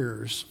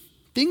years,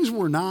 Things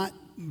were not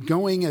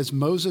going as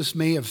Moses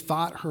may have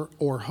thought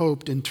or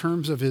hoped in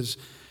terms of his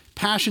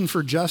passion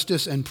for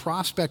justice and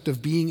prospect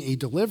of being a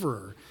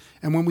deliverer.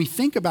 And when we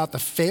think about the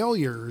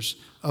failures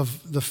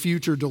of the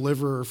future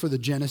deliverer for the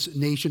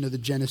nation of the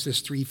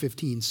Genesis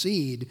 3:15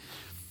 seed,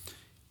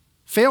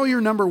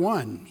 failure number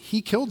 1,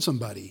 he killed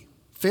somebody.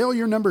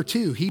 Failure number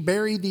 2, he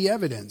buried the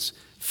evidence.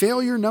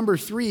 Failure number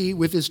 3,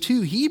 with his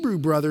 2 Hebrew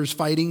brothers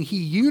fighting,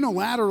 he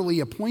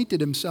unilaterally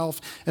appointed himself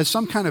as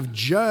some kind of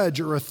judge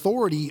or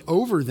authority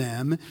over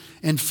them.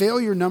 And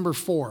failure number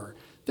 4,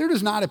 there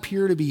does not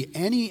appear to be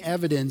any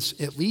evidence,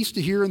 at least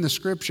here in the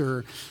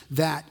scripture,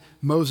 that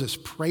Moses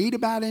prayed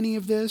about any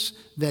of this,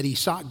 that he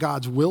sought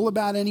God's will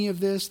about any of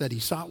this, that he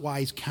sought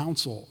wise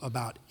counsel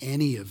about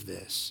any of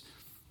this.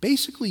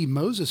 Basically,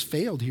 Moses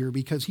failed here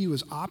because he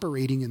was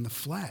operating in the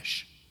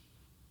flesh.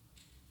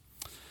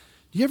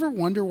 Do you ever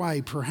wonder why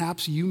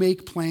perhaps you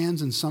make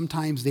plans and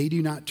sometimes they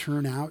do not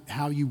turn out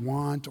how you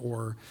want,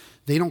 or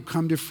they don't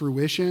come to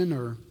fruition,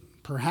 or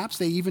perhaps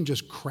they even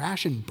just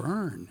crash and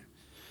burn?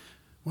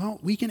 Well,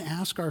 we can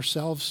ask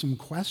ourselves some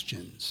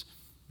questions.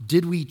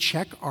 Did we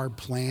check our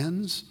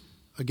plans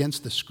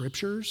against the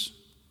scriptures?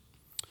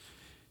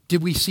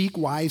 Did we seek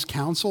wise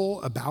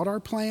counsel about our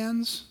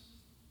plans?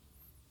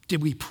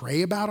 Did we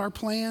pray about our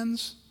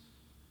plans?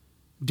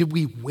 Did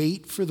we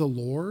wait for the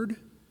Lord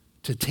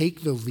to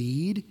take the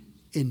lead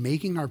in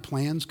making our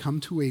plans come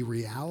to a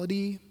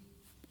reality?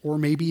 Or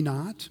maybe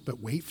not, but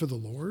wait for the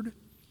Lord?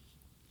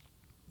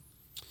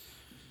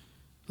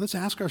 Let's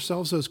ask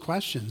ourselves those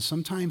questions.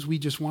 Sometimes we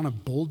just want to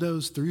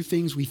bulldoze through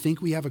things. We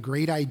think we have a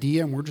great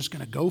idea and we're just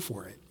going to go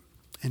for it.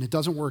 And it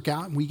doesn't work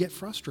out and we get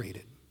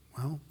frustrated.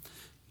 Well,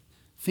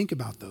 think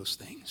about those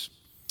things.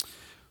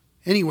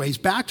 Anyways,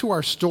 back to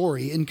our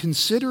story. In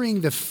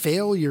considering the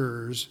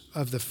failures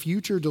of the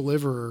future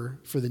deliverer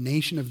for the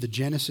nation of the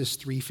Genesis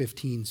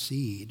 3:15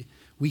 seed,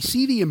 we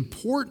see the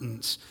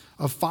importance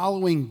of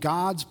following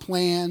God's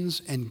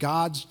plans and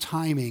God's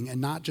timing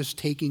and not just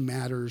taking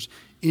matters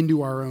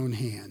into our own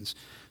hands.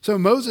 So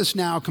Moses,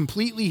 now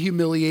completely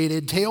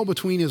humiliated, tail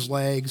between his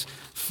legs,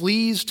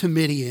 flees to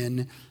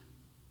Midian.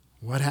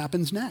 What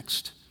happens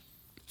next?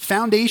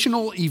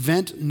 Foundational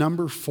event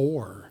number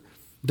 4,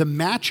 the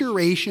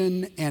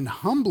maturation and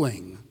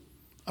humbling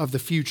of the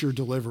future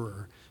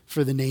deliverer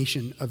for the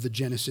nation of the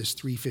Genesis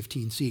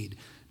 3:15 seed.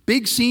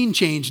 Big scene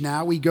change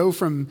now. We go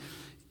from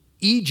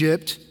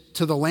Egypt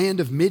to the land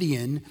of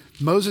Midian.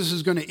 Moses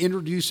is going to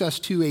introduce us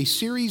to a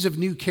series of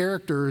new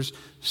characters,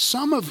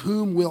 some of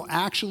whom will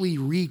actually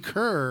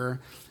recur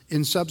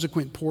in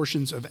subsequent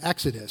portions of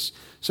Exodus.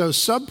 So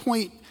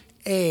subpoint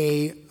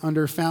A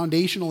under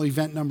foundational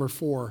event number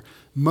 4,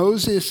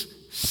 Moses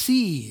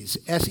sees,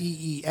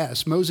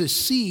 S-E-E-S, Moses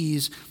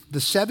sees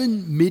the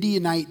 7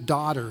 Midianite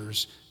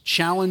daughters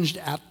challenged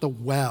at the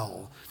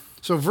well.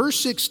 So verse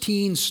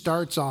 16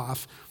 starts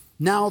off,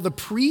 now the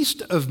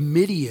priest of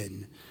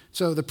Midian.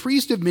 So the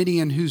priest of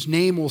Midian, whose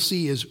name we'll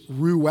see is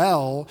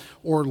Reuel,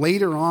 or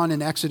later on in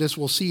Exodus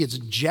we'll see it's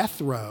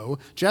Jethro.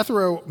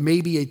 Jethro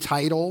may be a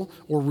title,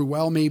 or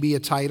Reuel may be a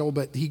title,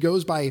 but he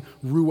goes by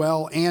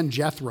Reuel and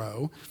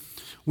Jethro.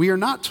 We are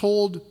not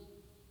told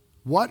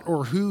what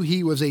or who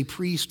he was a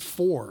priest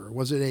for.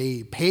 Was it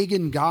a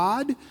pagan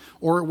god,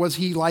 or was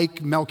he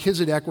like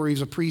Melchizedek, where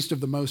he's a priest of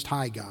the Most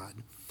High God?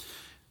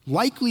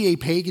 Likely a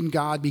pagan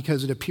god,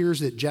 because it appears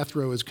that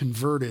Jethro is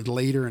converted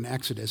later in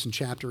Exodus in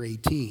chapter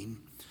 18.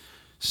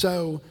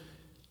 So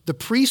the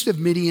priest of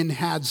Midian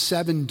had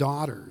 7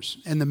 daughters,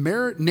 and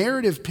the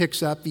narrative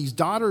picks up these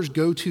daughters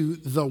go to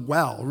the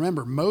well.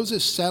 Remember,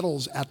 Moses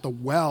settles at the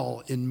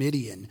well in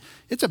Midian.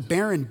 It's a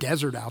barren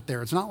desert out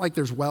there. It's not like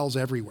there's wells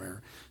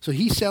everywhere. So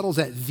he settles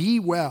at the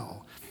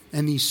well,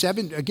 and these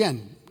 7,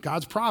 again,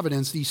 God's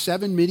providence, these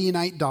 7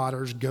 Midianite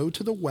daughters go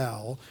to the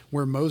well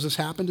where Moses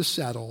happened to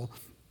settle,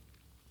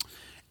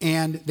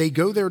 and they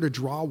go there to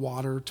draw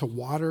water to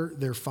water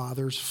their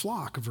father's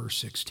flock, verse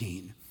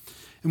 16.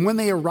 And when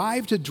they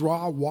arrived to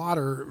draw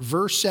water,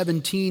 verse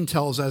 17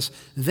 tells us,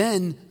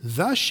 then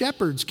the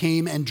shepherds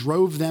came and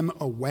drove them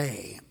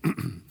away.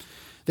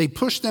 They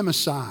pushed them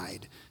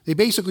aside. They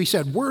basically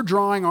said, we're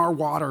drawing our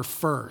water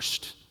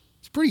first.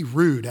 It's pretty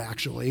rude,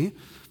 actually.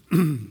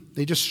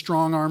 They just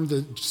strong-armed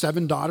the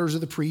 7 daughters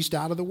of the priest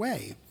out of the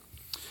way.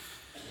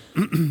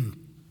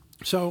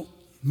 So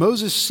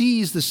Moses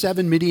sees the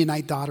 7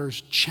 Midianite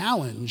daughters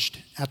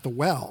challenged at the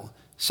well.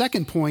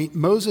 Second point,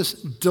 Moses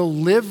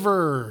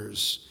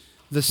delivers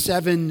the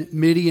 7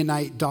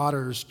 Midianite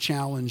daughters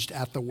challenged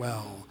at the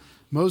well.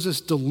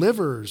 Moses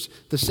delivers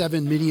the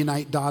 7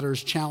 Midianite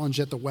daughters challenged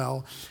at the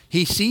well.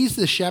 He sees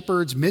the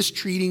shepherds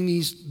mistreating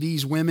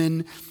these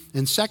women.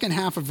 In second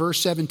half of verse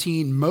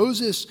 17,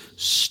 Moses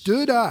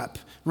stood up.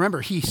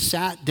 Remember, he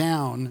sat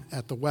down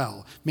at the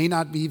well. May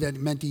not be that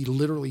it meant he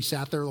literally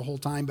sat there the whole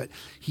time, but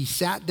he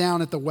sat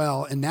down at the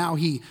well, and now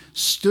he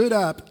stood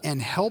up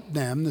and helped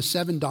them, the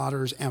 7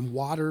 daughters, and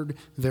watered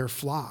their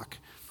flock.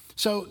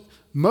 So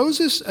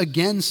Moses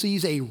again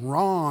sees a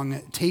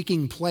wrong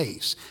taking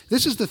place.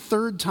 This is the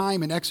 3rd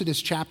time in Exodus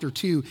chapter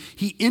 2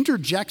 he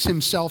interjects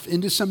himself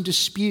into some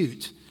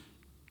dispute.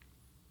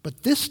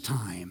 But this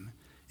time,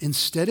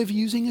 instead of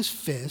using his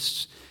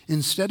fists,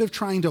 instead of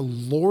trying to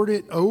lord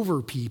it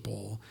over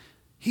people,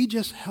 he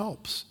just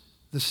helps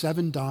the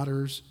 7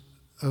 daughters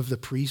of the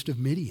priest of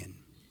Midian.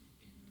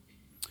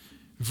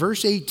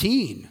 Verse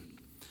 18,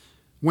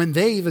 when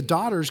they, the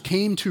daughters,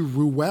 came to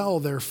Reuel,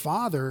 their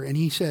father, and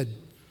he said,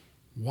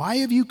 "Why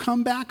have you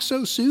come back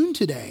so soon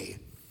today?"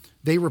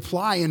 They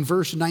reply in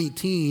verse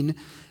 19,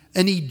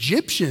 "An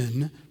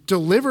Egyptian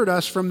delivered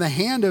us from the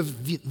hand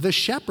of the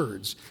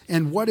shepherds,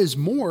 and what is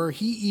more,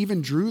 he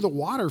even drew the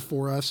water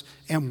for us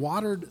and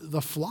watered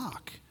the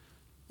flock."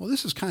 Well,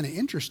 this is kind of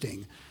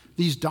interesting.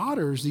 These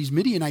daughters, these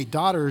Midianite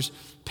daughters,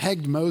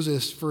 pegged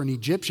Moses for an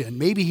Egyptian.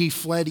 Maybe he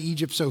fled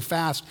Egypt so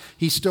fast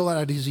he still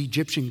had his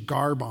Egyptian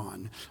garb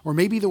on. Or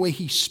maybe the way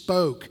he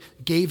spoke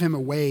gave him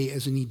away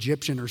as an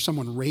Egyptian or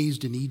someone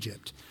raised in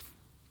Egypt.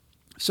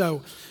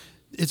 So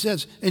it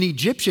says, an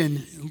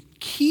Egyptian,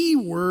 key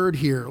word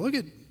here. Look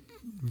at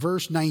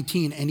verse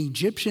 19. An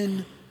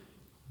Egyptian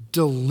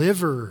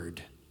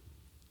delivered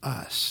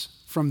us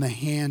from the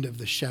hand of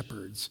the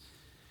shepherds.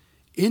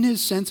 In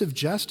his sense of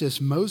justice,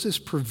 Moses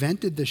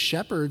prevented the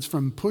shepherds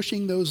from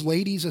pushing those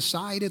ladies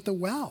aside at the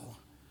well.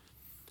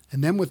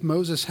 And then with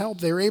Moses'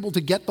 help, they were able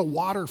to get the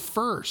water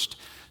first.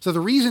 So the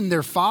reason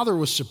their father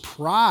was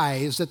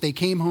surprised that they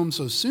came home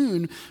so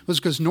soon was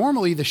because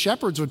normally the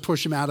shepherds would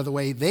push them out of the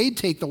way. They'd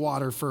take the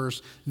water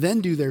first,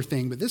 then do their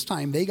thing. But this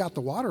time they got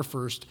the water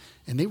first,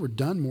 and they were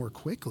done more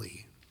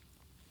quickly.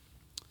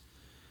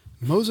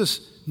 Moses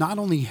not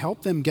only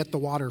helped them get the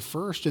water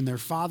first, and their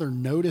father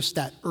noticed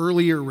that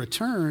earlier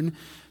return,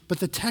 but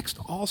the text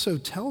also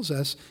tells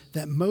us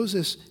that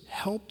Moses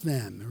helped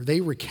them, or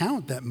they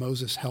recount that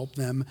Moses helped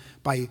them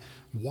by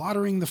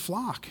watering the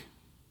flock.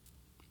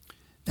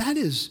 That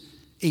is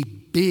a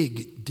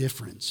big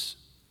difference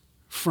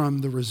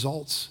from the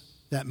results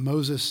that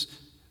Moses'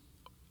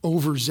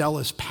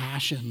 overzealous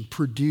passion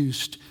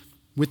produced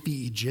with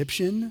the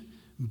Egyptian,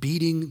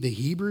 beating the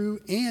Hebrew,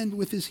 and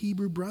with his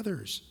Hebrew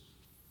brothers.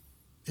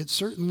 It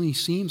certainly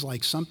seems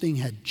like something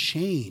had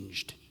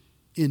changed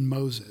in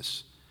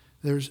Moses.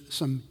 There's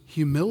some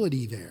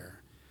humility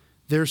there.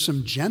 There's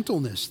some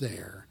gentleness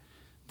there.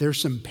 There's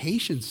some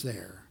patience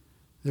there.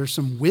 There's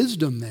some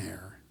wisdom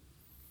there.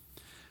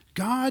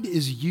 God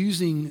is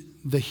using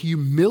the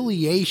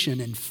humiliation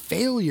and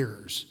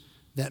failures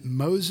that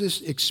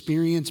Moses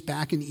experienced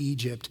back in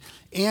Egypt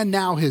and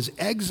now his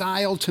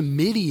exile to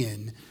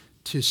Midian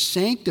to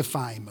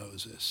sanctify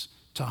Moses,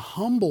 to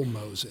humble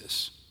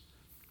Moses,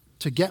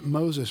 to get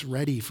Moses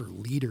ready for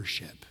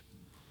leadership.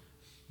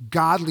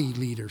 Godly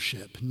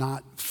leadership,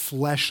 not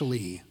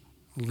fleshly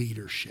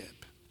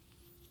leadership.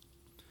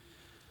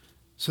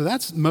 So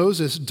that's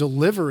Moses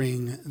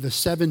delivering the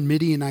 7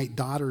 Midianite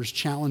daughters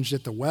challenged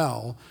at the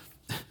well.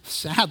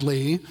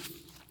 Sadly,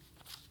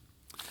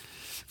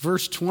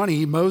 verse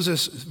 20,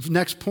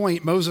 next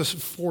point, Moses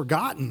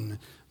forgotten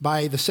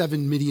by the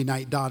 7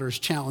 Midianite daughters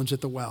challenged at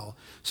the well.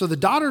 So the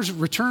daughters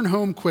return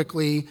home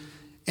quickly,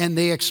 and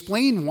they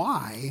explain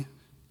why.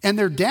 And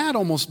their dad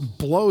almost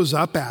blows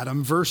up at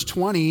him. Verse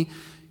 20,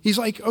 he's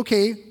like,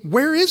 "Okay,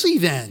 where is he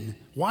then?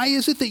 Why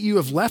is it that you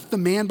have left the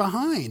man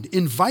behind?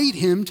 Invite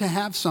him to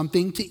have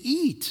something to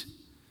eat."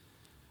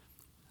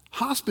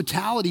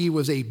 Hospitality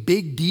was a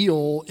big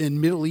deal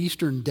in Middle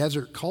Eastern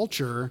desert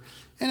culture,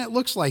 and it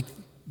looks like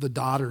the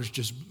daughters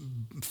just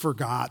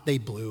forgot. They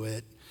blew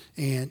it,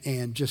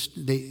 and just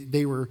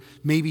they were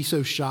maybe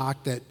so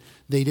shocked that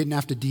they didn't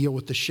have to deal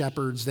with the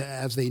shepherds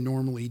as they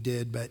normally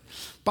did. But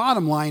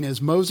bottom line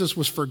is Moses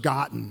was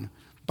forgotten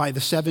by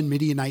the 7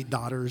 Midianite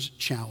daughters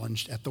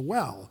challenged at the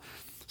well.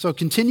 So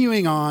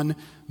continuing on,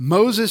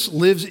 Moses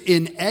lives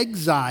in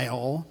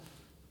exile.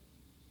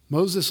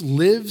 Moses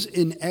lives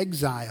in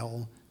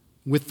exile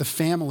with the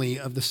family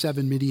of the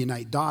 7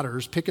 Midianite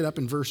daughters. Pick it up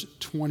in verse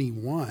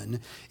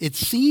 21. It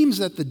seems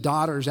that the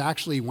daughters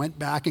actually went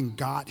back and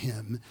got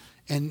him,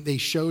 and they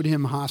showed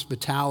him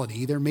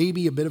hospitality. There may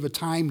be a bit of a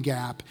time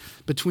gap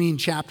between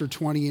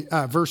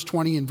verse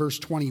 20 and verse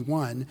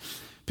 21.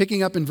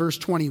 Picking up in verse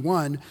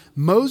 21,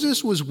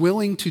 Moses was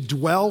willing to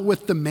dwell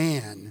with the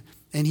man,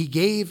 and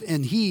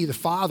he, the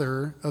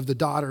father of the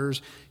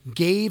daughters,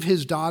 gave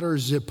his daughter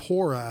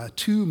Zipporah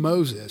to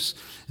Moses.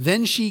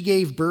 Then she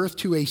gave birth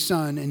to a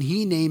son, and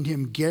he named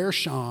him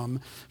Gershom,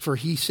 for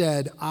he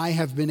said, "I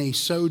have been a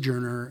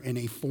sojourner in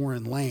a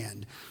foreign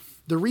land."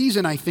 The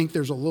reason I think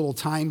there's a little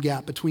time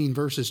gap between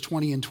verses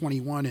 20 and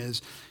 21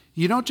 is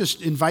you don't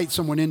just invite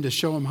someone in to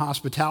show them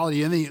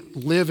hospitality and then you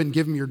live and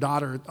give them your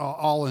daughter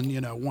all in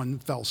one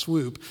fell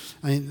swoop.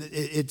 I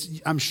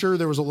mean, I'm sure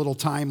there was a little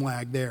time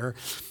lag there.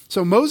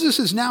 So Moses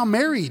is now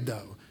married,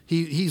 though.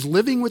 He's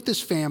living with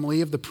this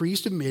family of the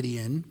priest of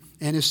Midian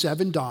and his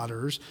 7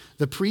 daughters.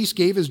 The priest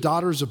gave his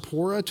daughter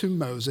Zipporah to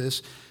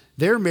Moses.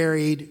 They're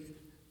married.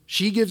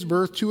 She gives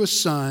birth to a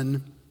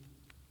son,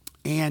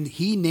 and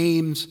he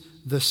names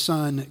the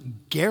son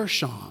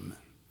Gershom,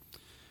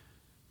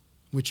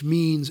 which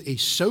means a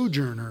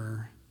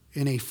sojourner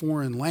in a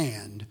foreign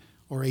land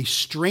or a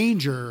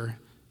stranger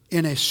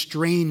in a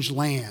strange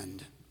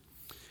land.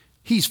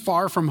 He's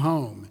far from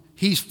home.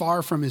 He's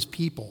far from his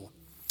people.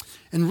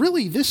 And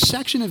really, this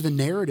section of the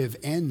narrative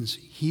ends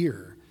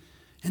here.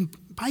 And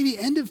by the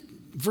end of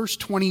verse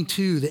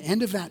 22, the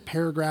end of that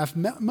paragraph,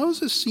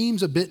 Moses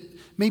seems a bit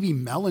maybe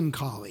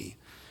melancholy.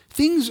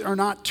 Things are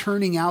not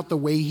turning out the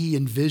way he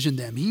envisioned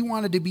them. He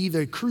wanted to be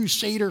the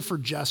crusader for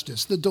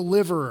justice, the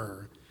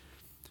deliverer,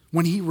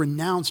 when he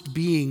renounced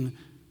being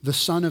the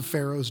son of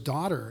Pharaoh's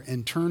daughter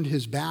and turned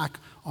his back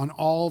on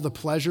all the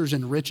pleasures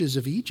and riches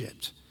of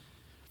Egypt.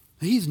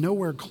 He's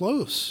nowhere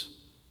close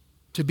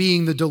to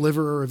being the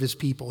deliverer of his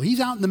people. He's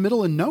out in the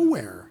middle of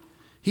nowhere.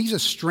 He's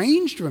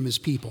estranged from his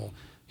people.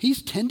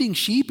 He's tending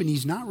sheep and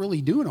he's not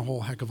really doing a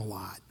whole heck of a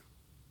lot.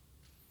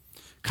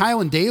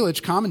 Kyle and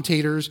Dalish,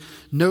 commentators,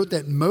 note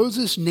that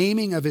Moses'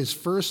 naming of his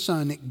first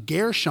son,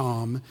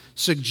 Gershom,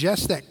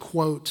 suggests that,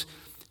 quote,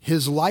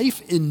 his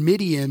life in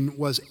Midian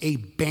was a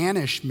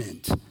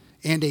banishment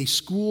and a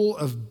school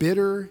of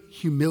bitter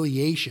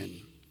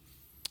humiliation.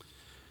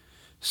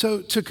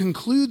 So to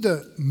conclude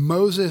the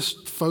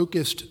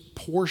Moses-focused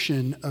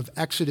portion of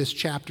Exodus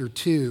chapter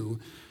 2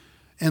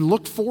 and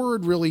look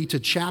forward really to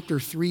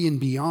chapter 3 and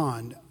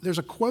beyond, there's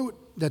a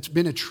quote that's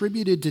been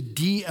attributed to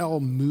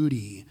D.L.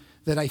 Moody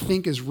that I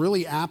think is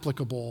really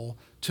applicable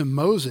to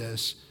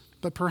Moses,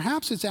 but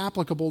perhaps it's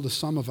applicable to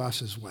some of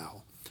us as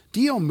well.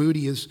 D.L.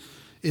 Moody is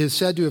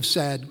said to have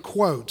said,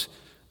 quote,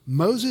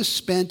 Moses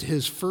spent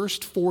his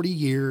first 40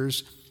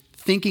 years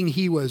thinking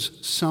he was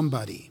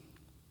somebody.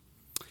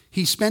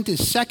 He spent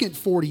his second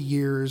 40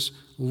 years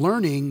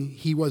learning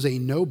he was a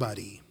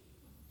nobody.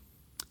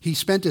 He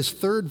spent his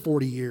third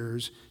 40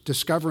 years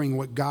discovering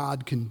what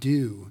God can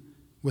do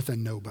with a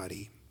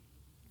nobody.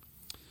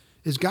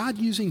 Is God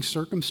using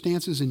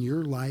circumstances in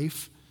your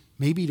life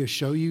maybe to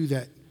show you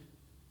that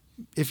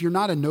if you're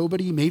not a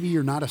nobody, maybe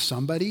you're not a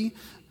somebody?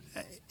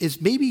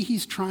 Is maybe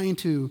he's trying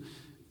to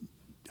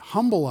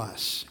humble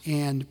us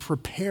and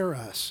prepare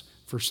us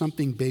for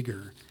something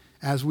bigger,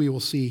 as we will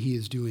see he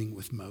is doing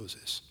with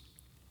Moses.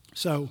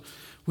 So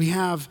we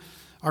have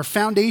our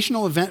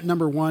foundational event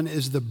number 1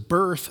 is the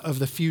birth of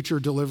the future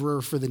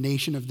deliverer for the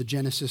nation of the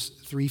Genesis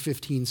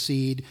 3:15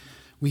 seed.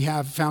 We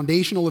have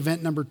foundational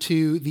event number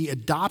 2, the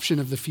adoption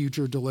of the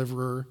future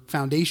deliverer.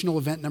 Foundational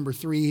event number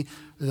 3,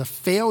 the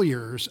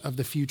failures of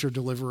the future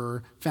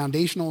deliverer.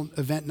 Foundational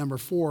event number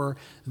 4,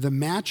 the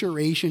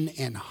maturation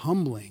and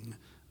humbling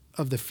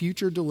of the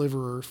future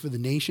deliverer for the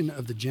nation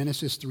of the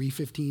Genesis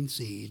 3:15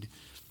 seed.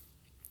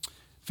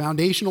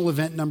 Foundational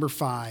event number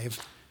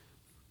 5,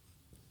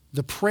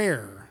 the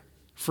prayer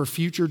for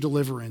future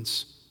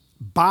deliverance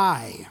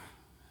by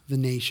the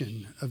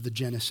nation of the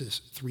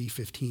Genesis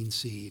 3:15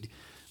 seed.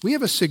 We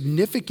have a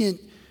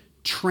significant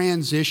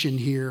transition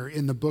here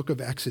in the book of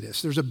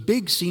Exodus. There's a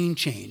big scene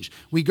change.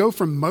 We go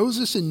from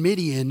Moses in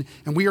Midian,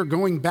 and we are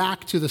going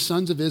back to the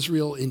sons of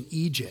Israel in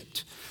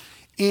Egypt.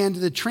 And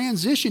the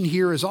transition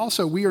here is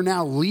also, we are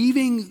now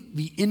leaving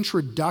the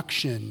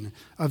introduction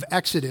of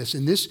Exodus,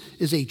 and this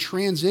is a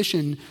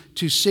transition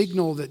to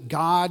signal that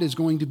God is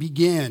going to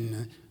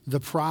begin the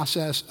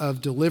process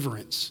of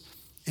deliverance.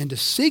 And to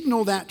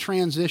signal that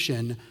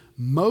transition,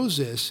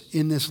 Moses,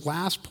 in this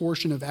last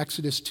portion of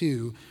Exodus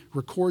 2,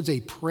 records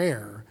a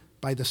prayer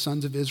by the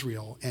sons of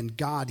Israel, and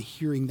God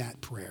hearing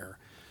that prayer.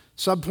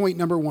 Subpoint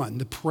number 1,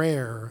 the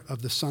prayer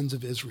of the sons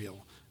of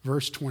Israel,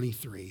 verse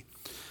 23.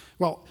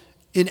 Well,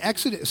 in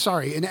Acts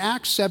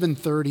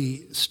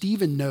 7:30,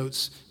 Stephen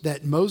notes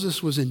that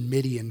Moses was in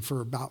Midian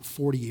for about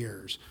 40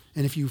 years.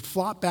 And if you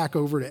flop back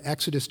over to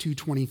Exodus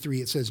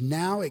 2:23, it says,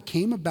 now it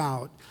came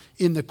about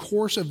in the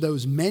course of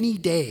those many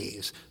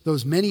days,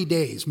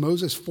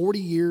 Moses 40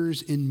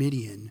 years in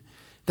Midian,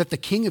 that the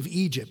king of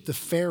Egypt, the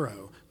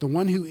Pharaoh, the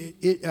one who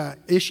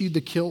issued the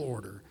kill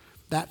order,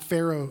 that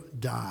Pharaoh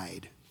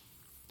died.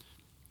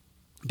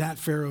 That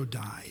Pharaoh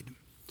died.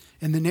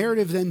 And the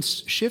narrative then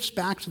shifts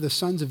back to the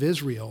sons of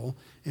Israel,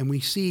 and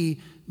we see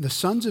the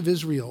sons of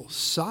Israel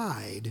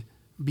sighed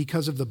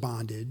because of the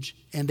bondage,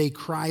 and they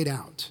cried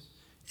out.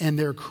 And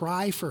their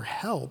cry for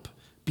help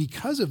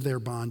because of their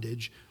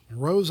bondage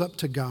rose up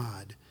to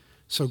God.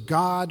 So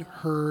God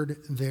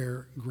heard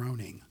their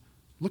groaning.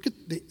 Look at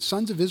the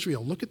sons of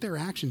Israel. Look at their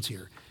actions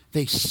here.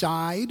 They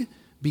sighed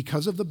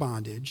because of the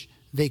bondage.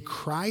 They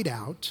cried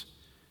out.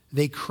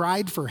 They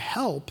cried for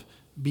help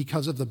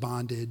because of the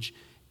bondage,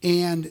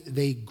 and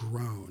they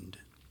groaned.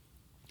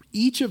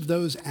 Each of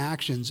those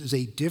actions is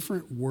a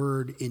different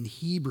word in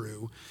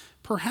Hebrew,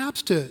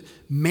 perhaps to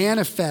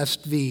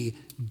manifest the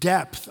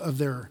depth of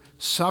their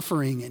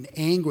suffering and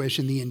anguish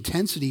and the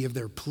intensity of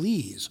their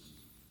pleas.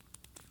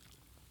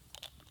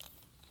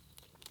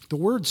 The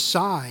word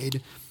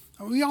sighed,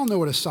 we all know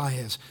what a sigh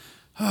is,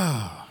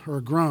 or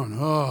a groan,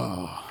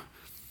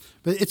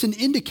 but it's an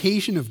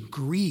indication of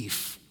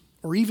grief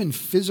or even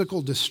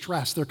physical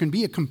distress. There can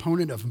be a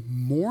component of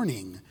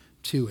mourning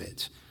to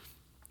it.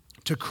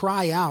 To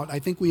cry out, I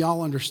think we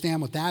all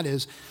understand what that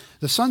is.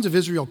 The sons of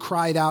Israel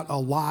cried out a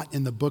lot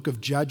in the book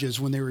of Judges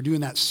when they were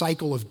doing that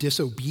cycle of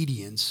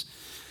disobedience.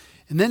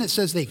 And then it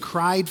says they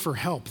cried for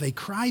help. They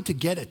cried to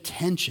get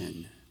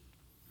attention.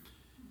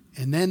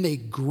 And then they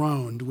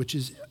groaned, which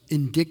is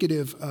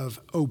indicative of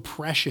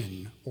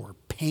oppression or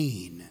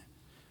pain.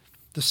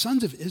 The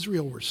sons of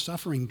Israel were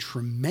suffering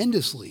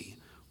tremendously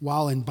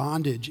while in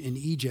bondage in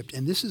Egypt,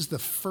 and this is the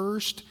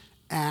first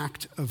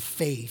act of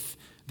faith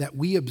that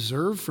we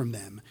observe from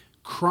them,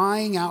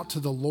 crying out to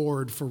the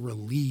Lord for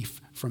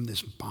relief from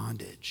this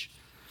bondage.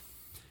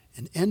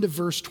 And end of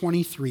verse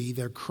 23,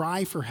 their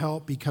cry for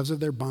help because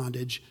of their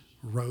bondage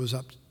rose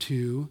up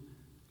to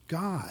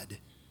God.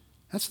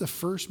 That's the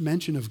first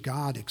mention of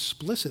God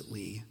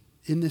explicitly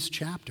in this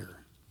chapter.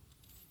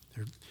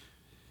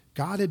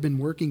 God had been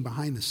working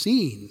behind the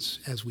scenes,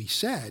 as we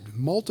said,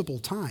 multiple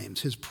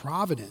times, his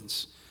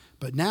providence.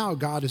 But now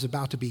God is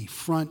about to be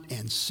front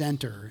and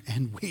center,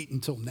 and wait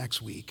until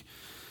next week.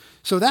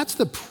 So that's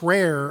the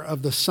prayer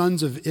of the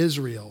sons of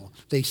Israel.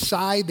 They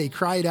sighed, they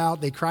cried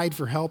out, they cried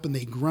for help, and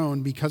they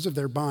groaned because of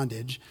their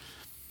bondage.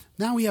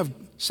 Now we have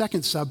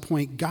second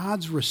subpoint,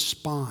 God's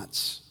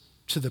response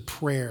to the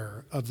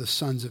prayer of the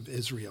sons of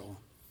Israel.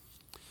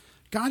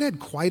 God had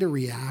quite a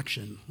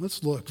reaction.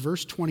 Let's look,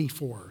 verse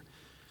 24.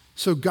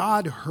 So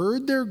God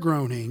heard their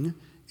groaning,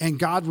 and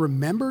God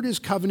remembered his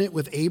covenant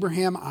with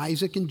Abraham,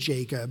 Isaac, and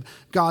Jacob.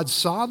 God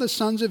saw the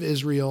sons of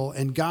Israel,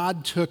 and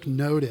God took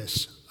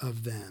notice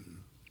of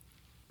them.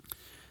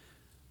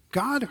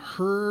 God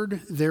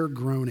heard their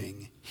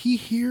groaning. He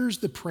hears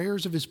the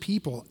prayers of his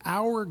people.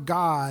 Our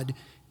God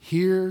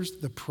hears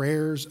the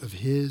prayers of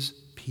his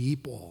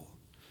people.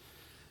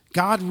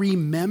 God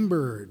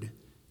remembered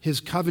his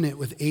covenant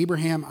with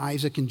Abraham,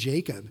 Isaac, and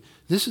Jacob.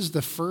 This is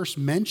the first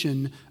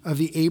mention of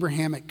the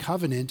Abrahamic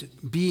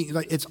covenant being,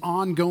 its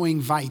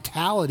ongoing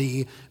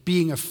vitality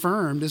being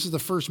affirmed. This is the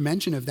first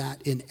mention of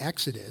that in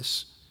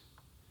Exodus.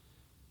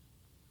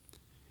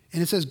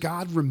 And it says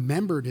God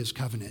remembered his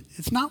covenant.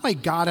 It's not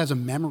like God has a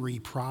memory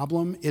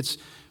problem. It's,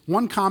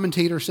 one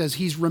commentator says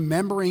he's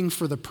remembering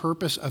for the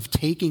purpose of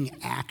taking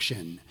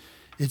action.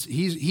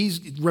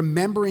 He's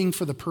remembering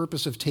for the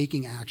purpose of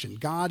taking action.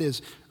 God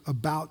is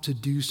about to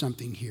do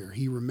something here.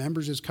 He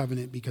remembers his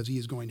covenant because he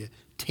is going to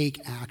take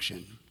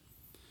action.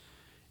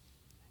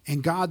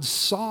 And God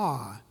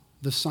saw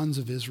the sons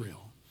of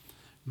Israel.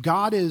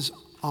 God is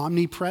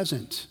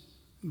omnipresent.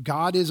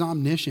 God is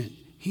omniscient.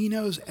 He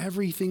knows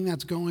everything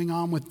that's going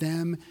on with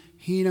them.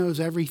 He knows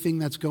everything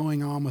that's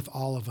going on with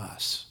all of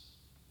us.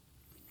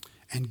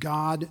 And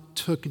God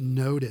took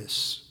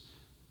notice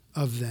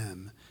of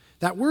them.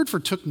 That word for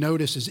took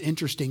notice is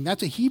interesting.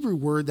 That's a Hebrew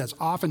word that's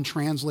often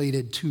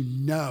translated to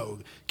know,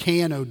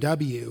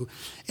 K-N-O-W.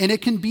 And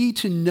it can be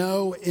to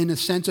know in a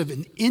sense of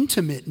an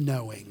intimate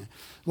knowing,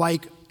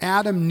 like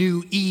Adam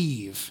knew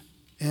Eve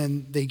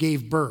and they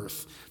gave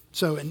birth.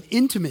 So an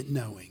intimate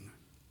knowing.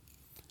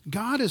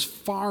 God is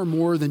far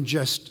more than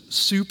just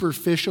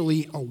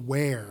superficially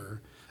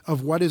aware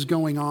of what is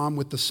going on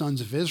with the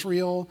sons of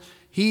Israel.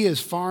 He is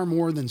far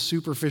more than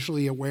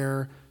superficially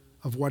aware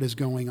of what is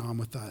going on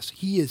with us.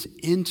 He is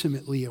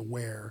intimately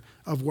aware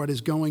of what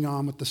is going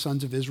on with the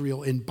sons of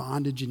Israel in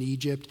bondage in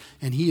Egypt,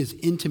 and he is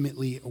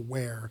intimately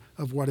aware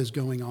of what is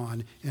going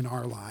on in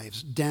our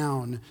lives,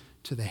 down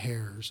to the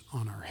hairs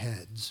on our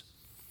heads.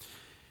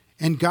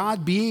 And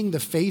God, being the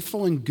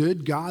faithful and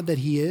good God that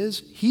he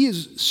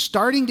is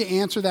starting to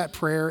answer that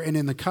prayer, and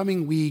in the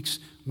coming weeks,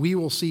 we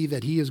will see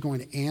that he is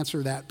going to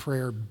answer that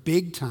prayer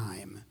big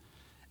time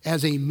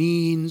as a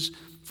means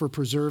for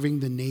preserving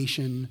the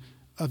nation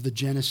of the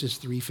Genesis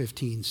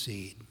 3:15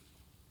 seed.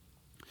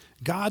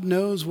 God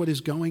knows what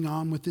is going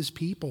on with his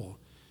people,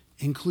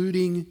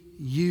 including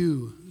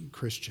you,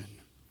 Christian.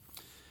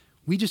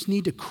 We just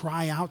need to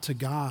cry out to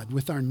God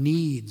with our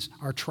needs,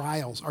 our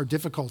trials, our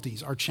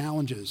difficulties, our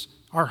challenges,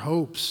 our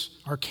hopes,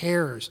 our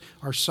cares,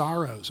 our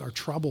sorrows, our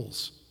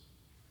troubles.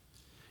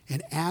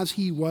 And as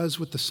he was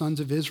with the sons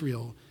of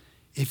Israel,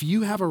 if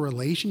you have a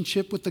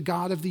relationship with the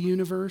God of the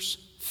universe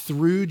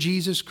through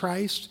Jesus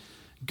Christ,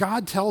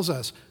 God tells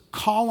us,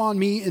 call on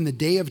me in the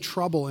day of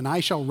trouble, and I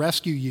shall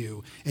rescue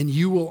you, and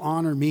you will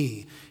honor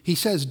me. He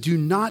says, do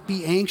not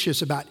be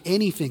anxious about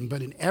anything,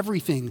 but in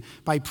everything,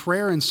 by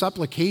prayer and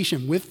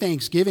supplication, with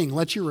thanksgiving,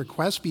 let your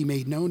requests be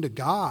made known to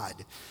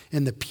God.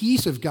 And the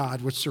peace of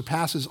God, which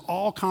surpasses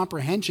all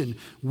comprehension,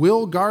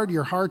 will guard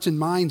your hearts and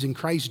minds in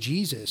Christ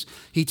Jesus.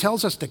 He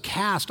tells us to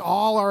cast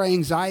all our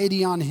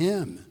anxiety on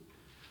him.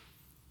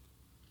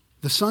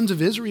 The sons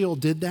of Israel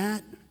did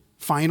that,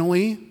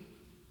 finally.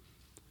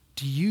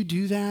 Do you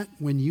do that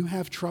when you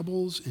have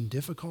troubles and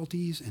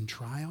difficulties and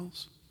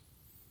trials?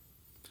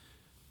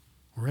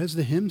 Or as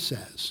the hymn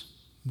says,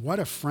 what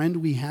a friend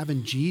we have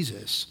in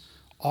Jesus,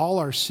 all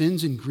our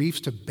sins and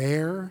griefs to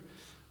bear.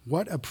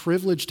 What a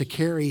privilege to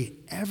carry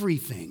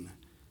everything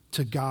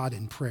to God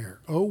in prayer.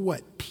 Oh,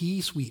 what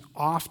peace we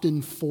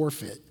often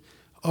forfeit.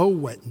 Oh,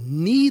 what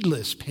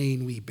needless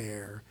pain we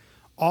bear,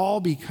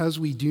 all because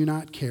we do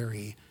not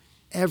carry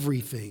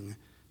everything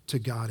to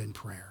God in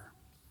prayer.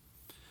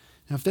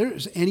 Now, if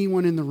there's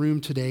anyone in the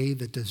room today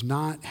that does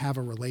not have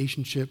a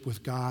relationship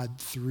with God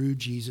through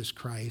Jesus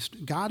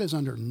Christ, God is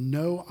under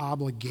no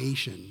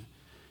obligation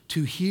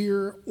to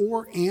hear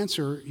or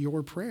answer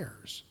your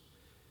prayers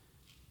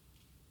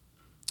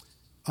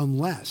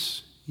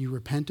unless you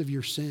repent of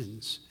your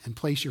sins and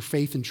place your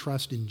faith and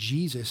trust in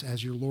Jesus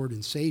as your Lord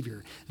and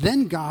Savior,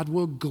 then God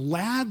will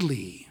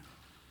gladly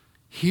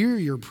hear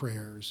your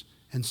prayers.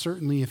 And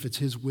certainly if it's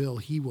his will,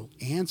 he will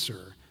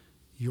answer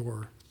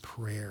your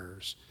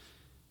prayers.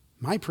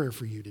 My prayer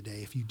for you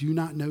today, if you do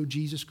not know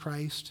Jesus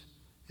Christ,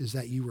 is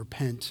that you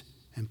repent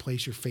and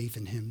place your faith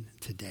in him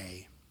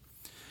today.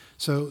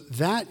 So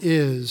that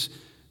is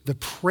the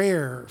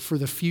prayer for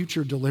the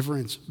future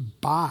deliverance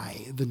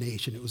by the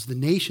nation. It was the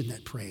nation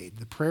that prayed.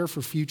 The prayer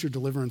for future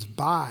deliverance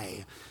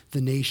by the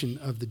nation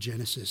of the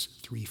Genesis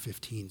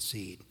 3:15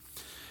 seed.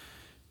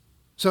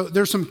 So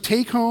there's some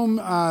take-home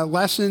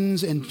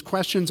lessons and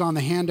questions on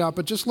the handout,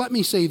 but just let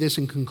me say this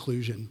in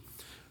conclusion.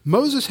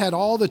 Moses had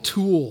all the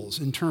tools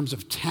in terms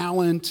of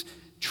talent,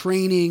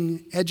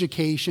 training,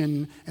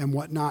 education, and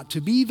whatnot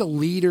to be the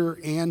leader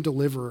and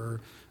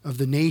deliverer of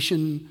the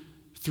nation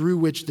through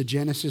which the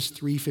Genesis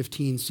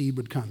 3:15 seed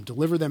would come,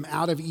 deliver them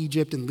out of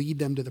Egypt and lead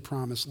them to the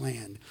promised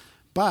land.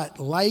 But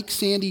like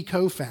Sandy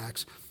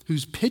Koufax,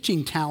 whose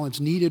pitching talents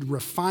needed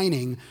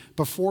refining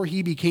before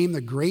he became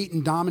the great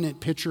and dominant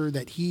pitcher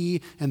that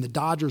he and the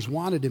Dodgers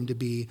wanted him to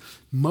be,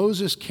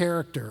 Moses'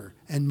 character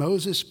and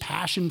Moses'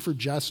 passion for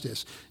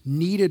justice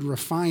needed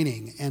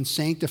refining and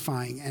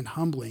sanctifying and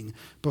humbling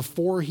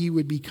before he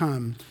would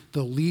become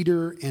the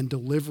leader and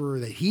deliverer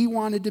that he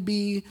wanted to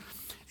be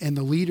and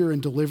the leader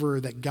and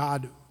deliverer that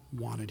God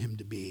wanted him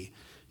to be.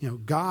 You know,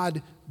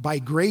 God, by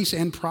grace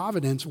and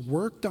providence,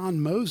 worked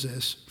on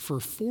Moses for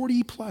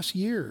 40 plus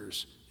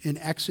years in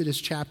Exodus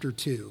chapter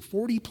 2,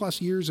 40 plus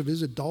years of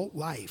his adult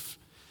life.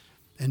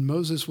 And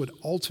Moses would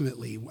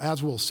ultimately,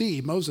 as we'll see,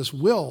 Moses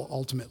will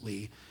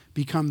ultimately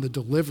become the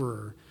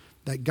deliverer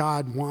that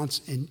God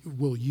wants and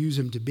will use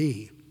him to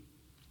be.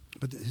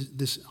 But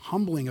this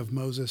humbling of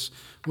Moses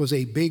was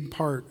a big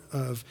part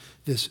of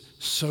this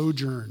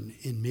sojourn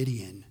in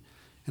Midian.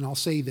 And I'll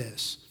say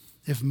this,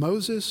 if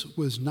Moses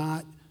was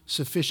not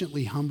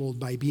sufficiently humbled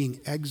by being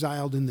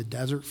exiled in the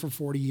desert for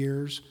 40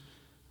 years,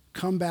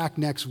 come back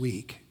next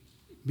week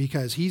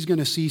because he's going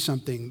to see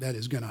something that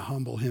is going to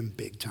humble him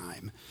big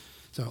time.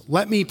 So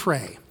let me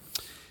pray.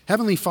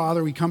 Heavenly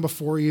Father, we come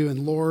before you, and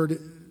Lord,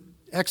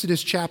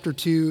 Exodus chapter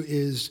 2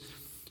 is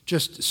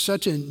just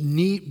such a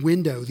neat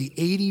window, the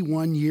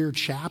 81-year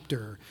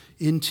chapter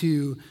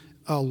into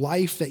a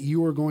life that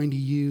you are going to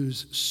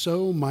use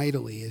so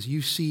mightily as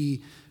you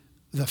see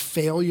the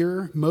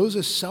failure,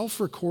 Moses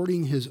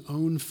self-recording his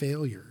own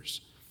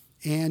failures,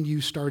 and you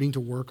starting to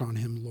work on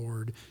him,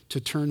 Lord, to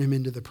turn him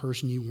into the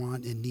person you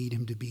want and need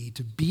him to be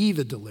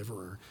the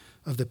deliverer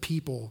of the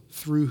people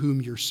through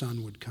whom your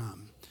son would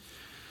come.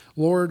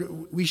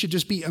 Lord, we should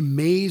just be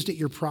amazed at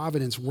your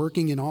providence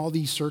working in all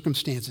these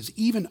circumstances,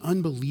 even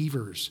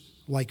unbelievers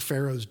like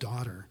Pharaoh's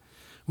daughter.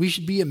 We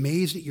should be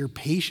amazed at your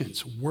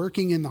patience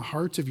working in the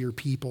hearts of your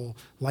people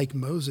like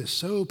Moses,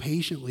 so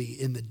patiently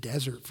in the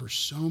desert for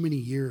so many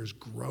years,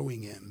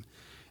 growing him.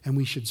 And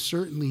we should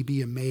certainly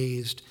be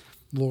amazed,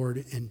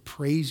 Lord, and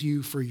praise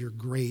you for your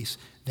grace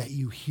that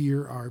you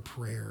hear our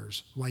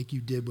prayers like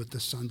you did with the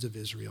sons of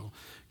Israel.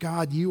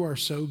 God, you are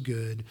so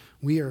good.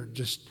 We are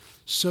just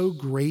so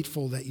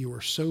grateful that you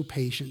are so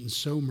patient and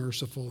so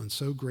merciful and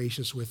so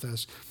gracious with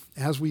us.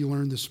 As we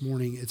learned this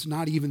morning, it's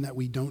not even that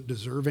we don't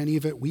deserve any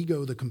of it. We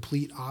go the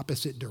complete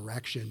opposite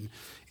direction.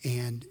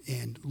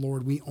 And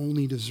Lord, we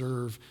only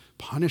deserve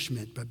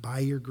punishment, but by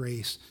your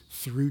grace,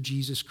 through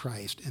Jesus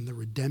Christ and the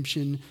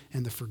redemption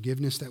and the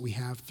forgiveness that we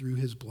have through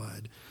his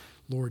blood,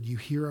 Lord, you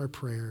hear our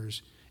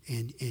prayers,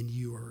 and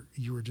you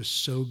are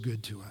just so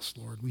good to us,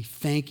 Lord. We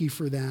thank you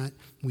for that.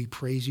 We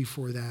praise you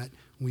for that.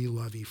 We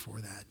love you for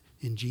that.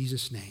 In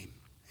Jesus' name,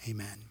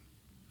 amen.